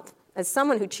 Donald, as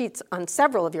someone who cheats on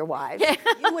several of your wives,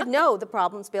 you would know the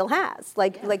problems Bill has.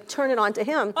 Like turn it on to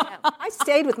him. I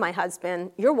stayed with my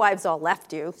husband. Your wives all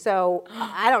left you. So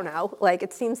I don't know. Like,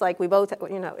 it seems like we both, I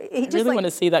really want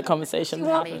to see that conversation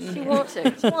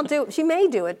happen. She may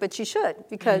do it, but she should,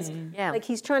 because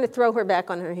he's trying to throw her back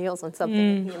on her heels on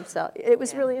something that he himself. It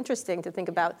was really interesting to think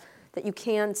about that you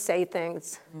can say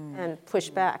things and push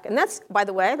back. And that's, by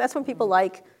the way, that's when people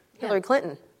like Hillary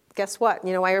Clinton. Guess what?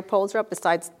 Why her polls are up,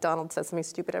 besides Donald says something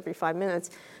stupid every 5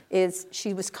 minutes, is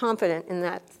she was confident in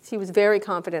that. She was very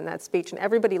confident in that speech. And not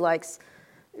everybody likes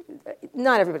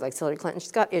Hillary Clinton.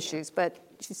 She's got issues, but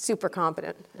she's super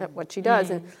confident at what she does.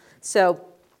 And so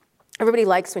everybody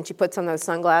likes when she puts on those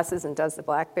sunglasses and does the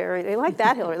BlackBerry. They like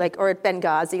that, Hillary. Or at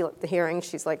Benghazi, the hearing,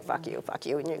 she's like, fuck you.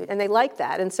 And they like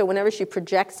that. And so whenever she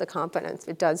projects a confidence,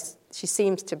 she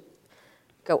seems to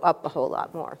go up a whole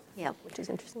lot more, which is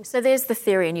interesting. So there's the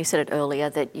theory, and you said it earlier,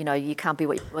 that, you can't be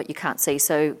what you can't see.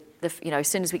 So, as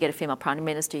soon as we get a female prime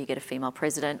minister, you get a female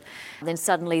president. And then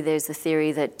suddenly there's the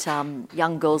theory that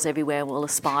young girls everywhere will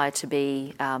aspire to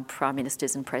be prime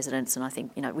ministers and presidents, and I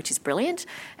think, which is brilliant,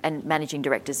 and managing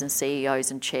directors and CEOs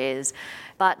and chairs.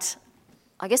 But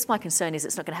I guess my concern is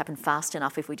it's not going to happen fast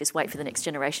enough if we just wait for the next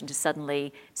generation to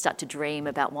suddenly start to dream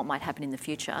about what might happen in the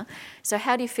future. So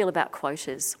how do you feel about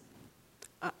quotas?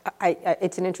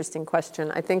 It's an interesting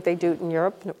question. I think they do it in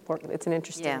Europe. It's an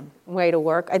interesting way to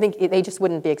work. I think they just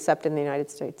wouldn't be accepted in the United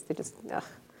States. They just,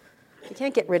 you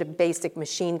can't get rid of basic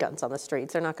machine guns on the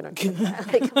streets. They're not going to do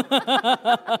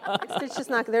that. It's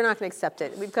just not. They're not going to accept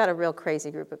it. We've got a real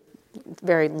crazy group of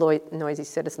very noisy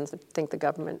citizens that think the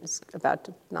government is about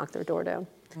to knock their door down.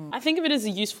 I think of it as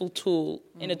a useful tool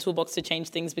in a toolbox to change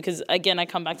things, because, again, I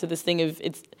come back to this thing of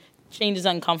change is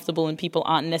uncomfortable, and people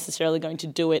aren't necessarily going to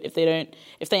do it if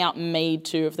they aren't made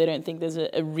to, if they don't think there's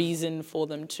a reason for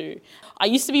them to. I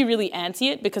used to be really anti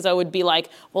it, because I would be like,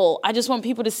 well, I just want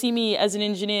people to see me as an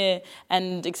engineer,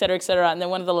 and et cetera, et cetera. And then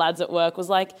one of the lads at work was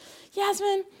like,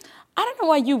 Yasmin, I don't know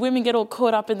why you women get all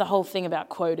caught up in the whole thing about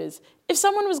quotas. If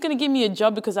someone was going to give me a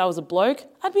job because I was a bloke,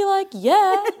 I'd be like,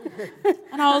 yeah.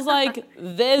 And I was like,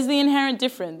 there's the inherent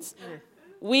difference.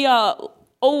 We are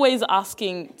always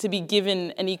asking to be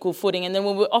given an equal footing, and then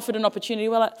when we're offered an opportunity,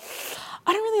 we're like,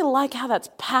 I don't really like how that's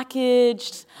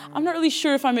packaged. I'm not really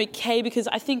sure if I'm okay, because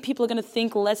I think people are going to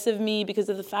think less of me because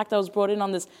of the fact I was brought in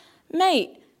on this.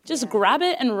 Mate, just grab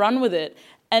it and run with it.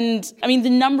 And, I mean, the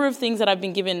number of things that I've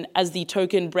been given as the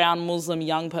token brown Muslim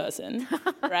young person,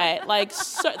 right? Like,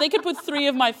 so they could put 3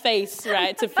 of my face,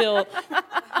 right, to fill.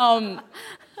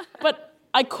 But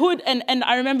I could, and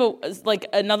I remember, like,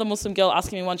 another Muslim girl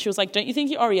asking me once, she was like, don't you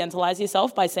think you orientalize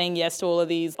yourself by saying yes to all of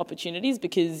these opportunities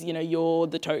because, you're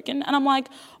the token? And I'm like,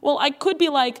 well, I could be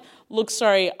like, look,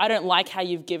 sorry, I don't like how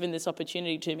you've given this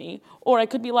opportunity to me. Or I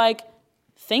could be like,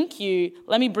 thank you,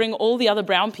 let me bring all the other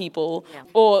brown people. Yeah.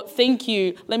 Or thank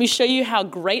you, let me show you how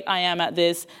great I am at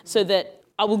this, so that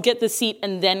I will get the seat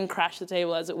and then crash the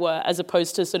table, as it were, as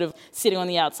opposed to sort of sitting on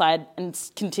the outside and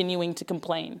continuing to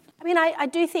complain. I mean, I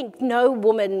do think no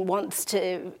woman wants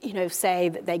to, say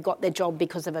that they got their job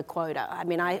because of a quota. I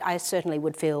mean, I certainly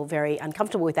would feel very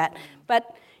uncomfortable with that.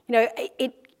 But,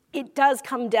 it does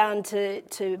come down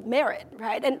to merit,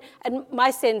 right? And my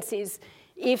sense is,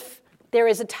 if there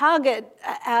is a target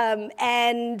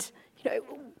and,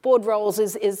 board roles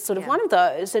is sort of one of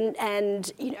those,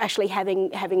 and actually having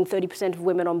 30% of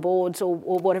women on boards or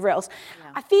whatever else,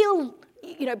 I feel,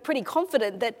 pretty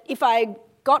confident that if I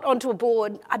got onto a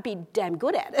board, I'd be damn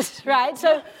good at it, right?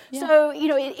 So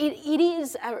it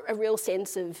is a real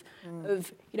sense of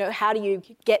how do you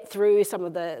get through some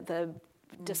of the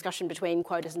discussion between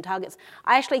quotas and targets.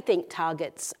 I actually think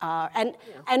targets are,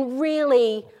 and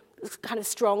really kind of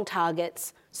strong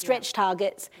targets, stretch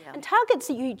targets, and targets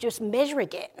that you just measure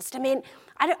against. I mean,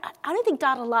 I don't think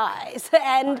data lies,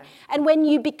 and when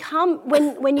you become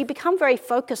very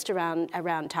focused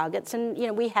around targets,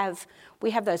 and we have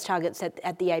those targets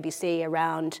at the ABC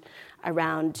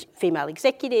around female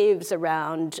executives,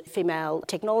 around female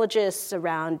technologists,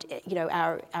 around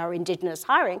our Indigenous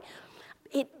hiring.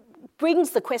 It brings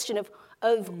the question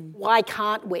of why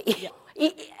can't we?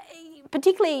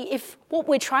 Particularly if what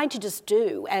we're trying to just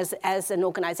do as an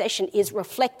organisation is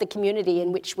reflect the community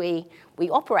in which we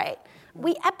operate.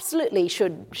 We absolutely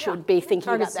should be thinking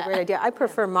about that. That's a great idea. I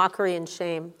prefer mockery and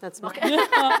shame. That's my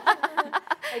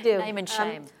I do. Name and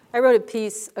shame. I wrote a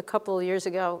piece many years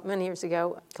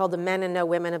ago, called "The Men and No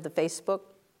Women of the Facebook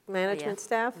Management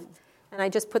Staff," and I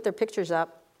just put their pictures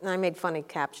up, and I made funny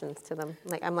captions to them.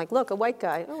 I'm like, look, a white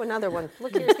guy. Oh, another one.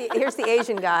 Look, here's the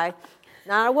Asian guy.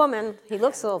 Not a woman. He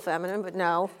looks a little feminine, but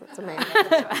no, it's a man.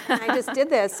 And I just did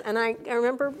this, and I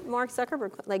remember Mark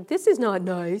Zuckerberg like, "This is not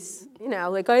nice," and I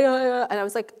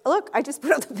was like, "Look, I just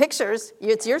put up the pictures.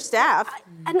 It's your staff."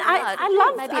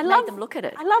 I love them look at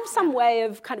it. I love some way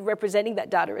of kind of representing that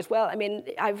data as well. I mean,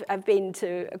 I've been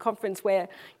to a conference where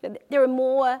there are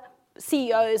more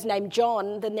CEOs named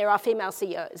John than there are female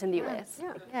CEOs in the US.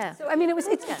 Yeah. So I mean, it's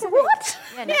what?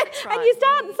 Yeah, no, that's right. And you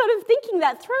start sort of thinking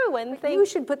that through and think you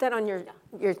should put that on your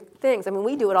things. I mean,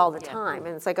 we do it all the time,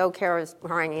 and it's like, oh, Kara's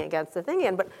haranguing against the thing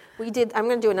again. But we did. I'm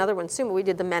going to do another one soon. But we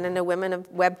did the Men and the Women of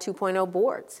Web 2.0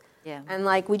 boards. Yeah. And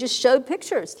we just showed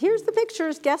pictures. Here's the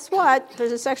pictures. Guess what?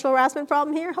 There's a sexual harassment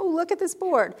problem here. Oh, look at this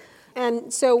board.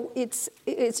 And so it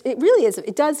really is.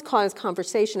 It does cause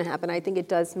conversation to happen. I think it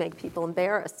does make people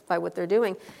embarrassed by what they're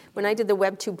doing. When I did the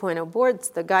Web 2.0 boards,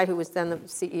 the guy who was then the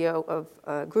CEO of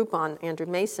Groupon, Andrew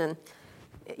Mason,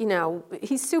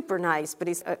 he's super nice, but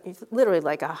he's literally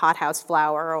like a hothouse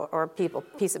flower or a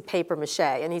piece of paper mache.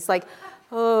 And he's like,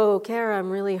 "Oh, Kara,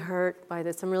 I'm really hurt by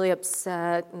this. I'm really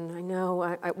upset, and I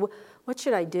know what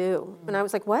should I do?" And I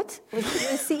was like, "What? You're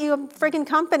the CEO of a friggin'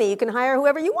 company. You can hire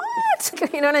whoever you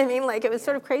want." You know what I mean? It was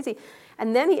sort of crazy.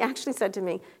 And then he actually said to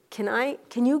me,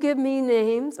 "Can you give me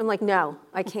names?" I'm like, "No,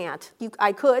 I can't.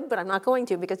 I could, but I'm not going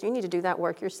to because you need to do that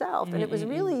work yourself." And it was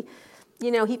really,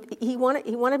 he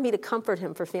wanted me to comfort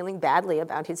him for feeling badly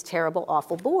about his terrible,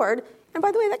 awful board. And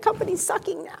by the way, that company's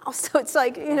sucking now. So it's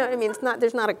like, I mean, it's not.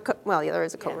 There's not there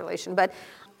is a correlation, but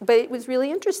it was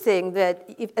really interesting that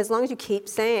as long as you keep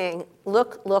saying,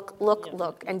 look,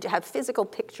 and to have physical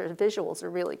pictures, visuals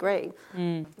are really great.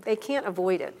 They can't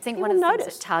avoid it. I think one of the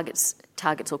things that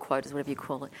targets or quotas, whatever you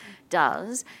call it,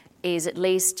 does is at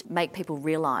least make people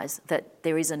realise that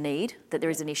there is a need, that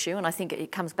there is an issue. And I think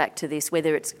it comes back to this,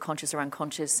 whether it's conscious or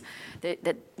unconscious,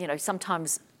 that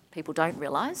sometimes people don't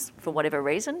realise for whatever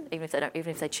reason, even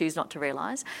if they choose not to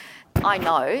realise. I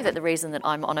know that the reason that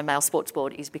I'm on a male sports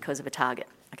board is because of a target.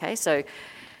 Okay, so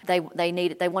they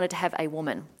wanted to have a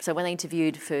woman. So when they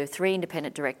interviewed for 3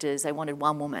 independent directors, they wanted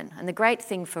 1 woman. And the great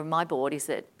thing for my board is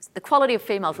that the quality of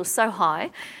females was so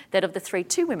high that of the 3,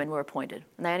 2 women were appointed,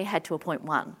 and they only had to appoint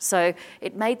 1. So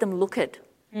it made them look at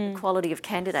the quality of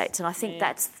candidates, and I think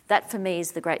that for me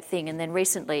is the great thing. And then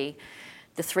recently,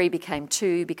 the 3 became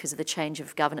 2 because of the change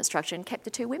of governance structure and kept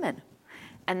the 2 women.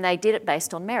 And they did it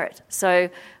based on merit. So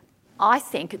I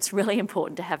think it's really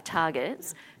important to have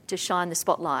targets to shine the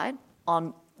spotlight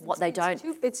on what they don't.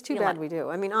 It's too bad we do.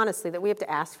 I mean, honestly, that we have to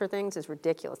ask for things is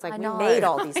ridiculous. I we know. made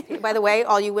all these people. By the way,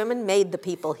 all you women made the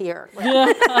people here. If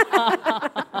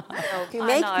you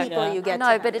make people, you get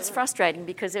No, but it's frustrating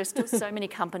because there are still so many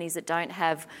companies that don't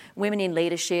have women in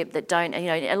leadership, that don't,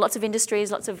 lots of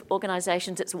industries, lots of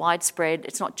organisations, it's widespread.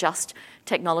 It's not just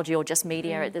technology or just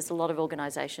media. There's a lot of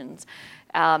organisations.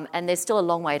 And there's still a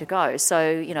long way to go.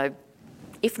 So,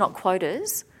 if not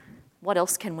quotas, what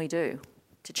else can we do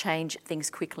to change things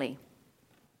quickly?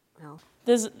 Well,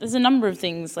 There's a number of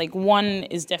things. One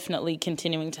is definitely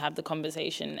continuing to have the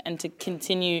conversation and to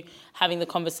continue having the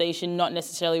conversation, not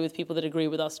necessarily with people that agree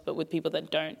with us, but with people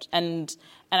that don't. And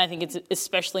I think it's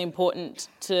especially important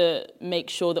to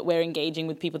make sure that we're engaging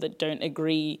with people that don't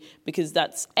agree, because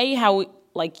that's how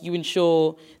you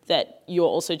ensure that you're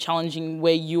also challenging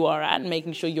where you are at and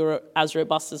making sure you're as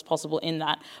robust as possible in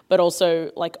that, but also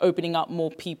opening up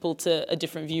more people to a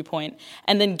different viewpoint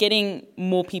and then getting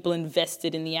more people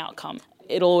invested in the outcome.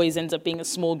 It always ends up being a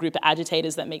small group of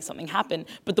agitators that make something happen,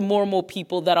 but the more and more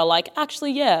people that are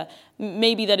actually, yeah,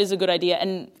 maybe that is a good idea,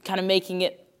 and kind of making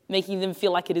it making them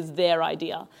feel like it is their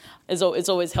idea. It's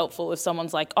always helpful if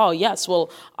someone's like, oh, yes, well,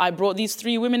 I brought these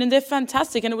 3 women and they're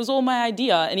fantastic and it was all my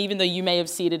idea. And even though you may have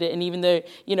seeded it, and even though,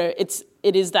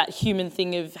 it is that human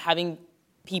thing of having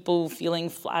people feeling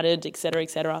flattered, et cetera, et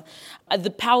cetera. The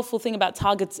powerful thing about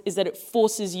targets is that it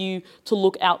forces you to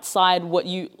look outside what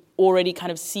you already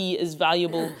kind of see as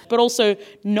valuable, but also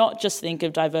not just think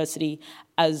of diversity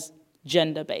as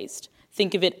gender-based.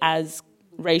 Think of it as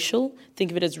racial,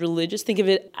 think of it as religious, think of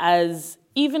it as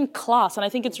even class. And I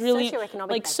think it's really,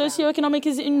 socioeconomic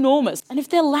is enormous. And if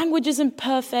their language isn't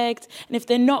perfect, and if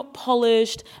they're not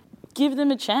polished, give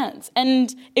them a chance.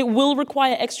 And it will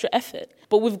require extra effort,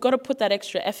 but we've got to put that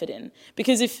extra effort in.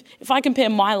 Because if I compare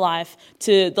my life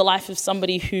to the life of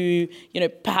somebody who,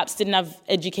 perhaps didn't have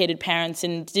educated parents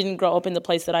and didn't grow up in the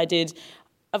place that I did,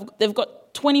 they've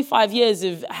got 25 years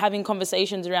of having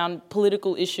conversations around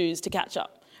political issues to catch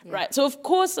up. Yeah. Right. So of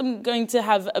course I'm going to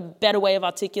have a better way of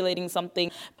articulating something,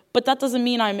 but that doesn't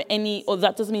mean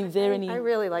that doesn't mean they're any. I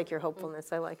really like your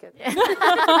hopefulness. I like it.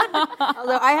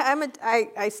 Although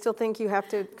I still think you have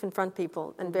to confront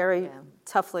people, and very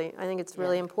toughly. I think it's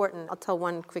really important. I'll tell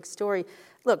one quick story.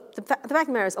 Look, the fact of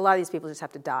the matter is, a lot of these people just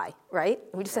have to die, right?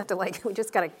 We just have to we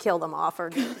just got to kill them off or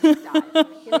just die.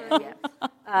 You know what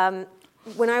I mean?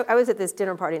 When I was at this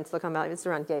dinner party in Silicon Valley, it was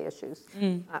around gay issues.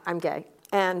 I'm gay,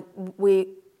 and we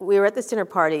were at this dinner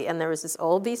party, and there was this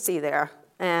old VC there,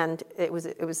 and it was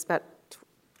about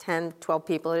 10, 12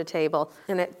 people at a table,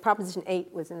 and Proposition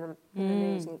 8 was in the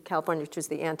news in California, which was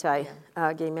the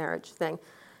anti-gay marriage thing.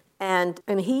 And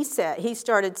he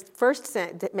started first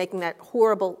making that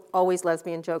horrible, always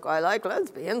lesbian joke, I like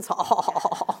lesbians,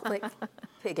 like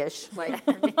piggish, like,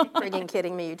 frigging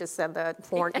kidding me, you just said that,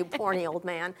 you porny old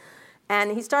man.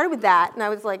 And he started with that, and I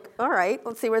was like, all right,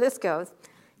 let's see where this goes.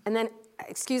 And then,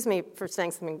 excuse me for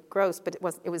saying something gross, but it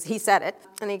was he said it,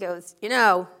 and he goes,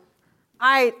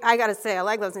 I got to say, I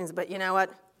like lesbians, but you know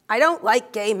what? I don't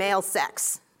like gay male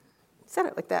sex. He said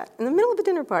it like that, in the middle of a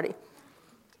dinner party.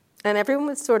 And everyone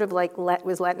was sort of like,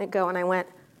 was letting it go, and I went,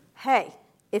 hey,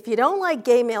 if you don't like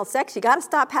gay male sex, you got to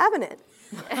stop having it.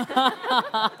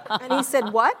 And he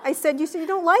said, what? I said, you said you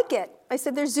don't like it. I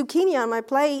said, there's zucchini on my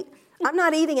plate. I'm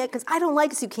not eating it because I don't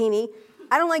like zucchini.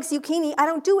 I don't like zucchini. I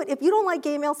don't do it. If you don't like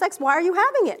gay male sex, why are you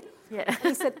having it? Yeah. And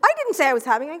he said, I didn't say I was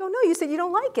having it. I go, no, you said you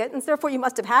don't like it, and therefore you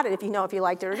must have had it if you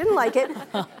liked it or didn't like it.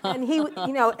 And he,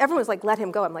 everyone was like, let him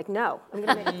go. I'm like, no, I'm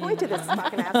going to make a point to this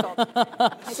fucking asshole.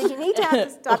 I said, you need to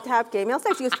stop to have gay male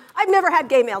sex. He goes, I've never had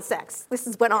gay male sex.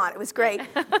 This went on. It was great.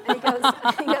 And he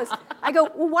goes, I go,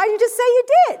 well, why did you just say you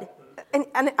did?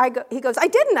 And he goes, I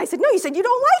didn't. I said, no, you said you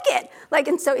don't like it.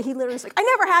 And so he literally was like, I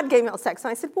never had gay male sex.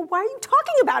 And I said, well, why are you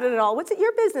talking about it at all? What's it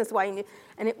your business? Why?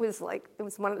 And it was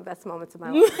one of the best moments of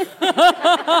my life.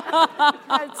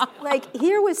 Because,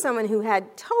 here was someone who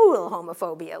had total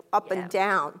homophobia up and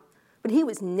down. But he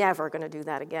was never going to do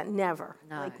that again. Never.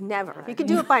 No, never. No. He could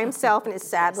do it by himself in his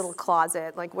sad little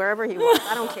closet, wherever he was.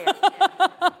 I don't care.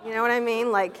 You know what I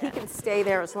mean? He can stay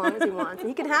there as long as he wants. And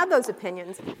he can have those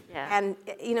opinions. Yeah. And,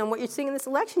 what you're seeing in this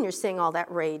election, you're seeing all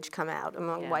that rage come out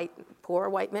among poor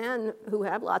white men who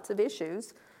have lots of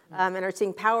issues and are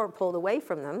seeing power pulled away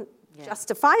from them,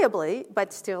 justifiably,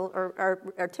 but still are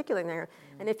articulating there.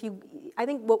 And I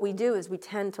think what we do is we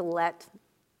tend to let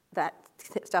that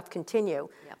stuff continue.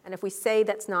 Yep. And if we say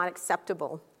that's not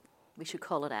acceptable, we should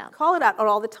call it out. Call it out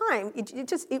all the time.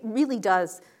 It really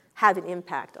does have an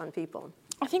impact on people.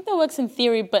 I think that works in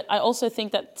theory, but I also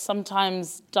think that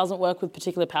sometimes doesn't work with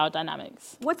particular power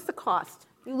dynamics. What's the cost?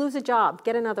 You lose a job,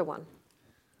 get another one.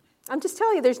 I'm just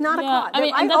telling you, there's not a cost. I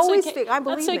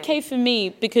believe that's okay for me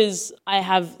because I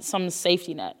have some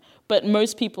safety net. But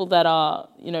most people that are,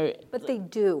 But they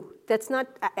do. That's not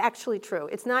actually true.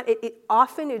 It's not.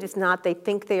 Often it is not. They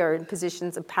think they are in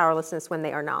positions of powerlessness when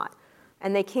they are not.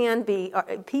 And they can be.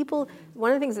 People,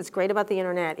 one of the things that's great about the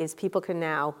internet is people can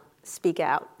now speak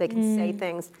out. They can say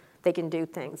things. They can do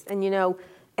things. And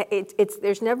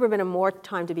there's never been a more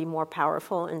time to be more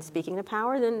powerful in speaking to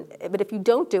power than. But if you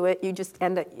don't do it, you just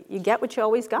end up. You get what you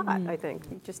always got. I think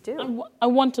you just do. I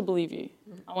want to believe you.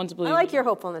 I like your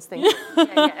hopefulness thing. You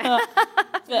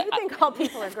think all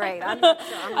people are great. I'm not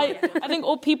sure. I think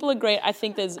all people are great. I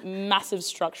think there's massive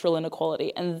structural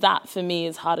inequality, and that for me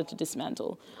is harder to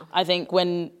dismantle. I think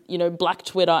when Black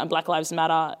Twitter and Black Lives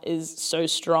Matter is so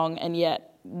strong, and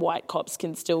yet white cops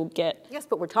can still get. Yes,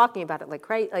 but we're talking about it like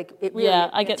crazy. It really. Yeah,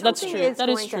 I get that's true. That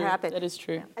is true. That is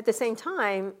true. At the same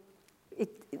time,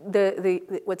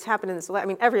 what's happened in this.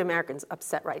 Every American's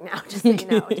upset right now. Just so you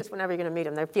know, just whenever you're going to meet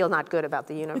them, they feel not good about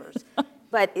the universe.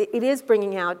 But it is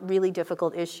bringing out really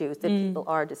difficult issues that people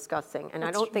are discussing, and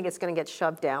I don't think it's going to get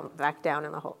shoved back down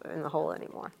in the hole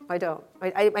anymore. I don't.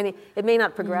 I mean, it may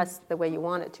not progress the way you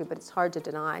want it to, but it's hard to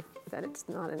deny that it's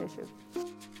not an issue.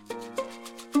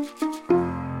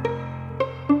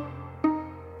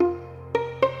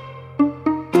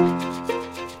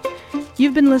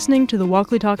 You've been listening to the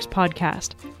Walkley Talks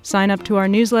podcast. Sign up to our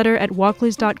newsletter at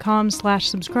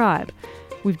walkleys.com/subscribe.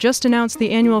 We've just announced the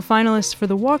annual finalists for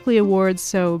the Walkley Awards,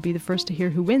 so be the first to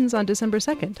hear who wins on December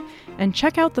 2nd. And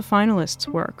check out the finalists'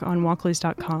 work on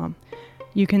walkleys.com.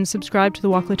 You can subscribe to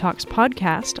the Walkley Talks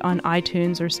podcast on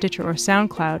iTunes or Stitcher or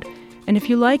SoundCloud. And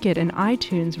if you like it, an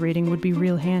iTunes rating would be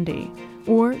real handy.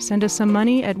 Or send us some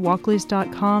money at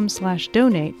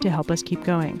walkleys.com/donate to help us keep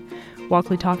going.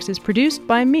 Walkley Talks is produced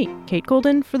by me, Kate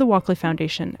Golden, for the Walkley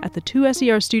Foundation at the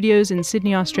 2SER Studios in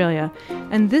Sydney, Australia,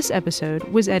 and this episode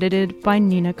was edited by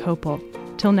Nina Kopel.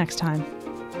 Till next time.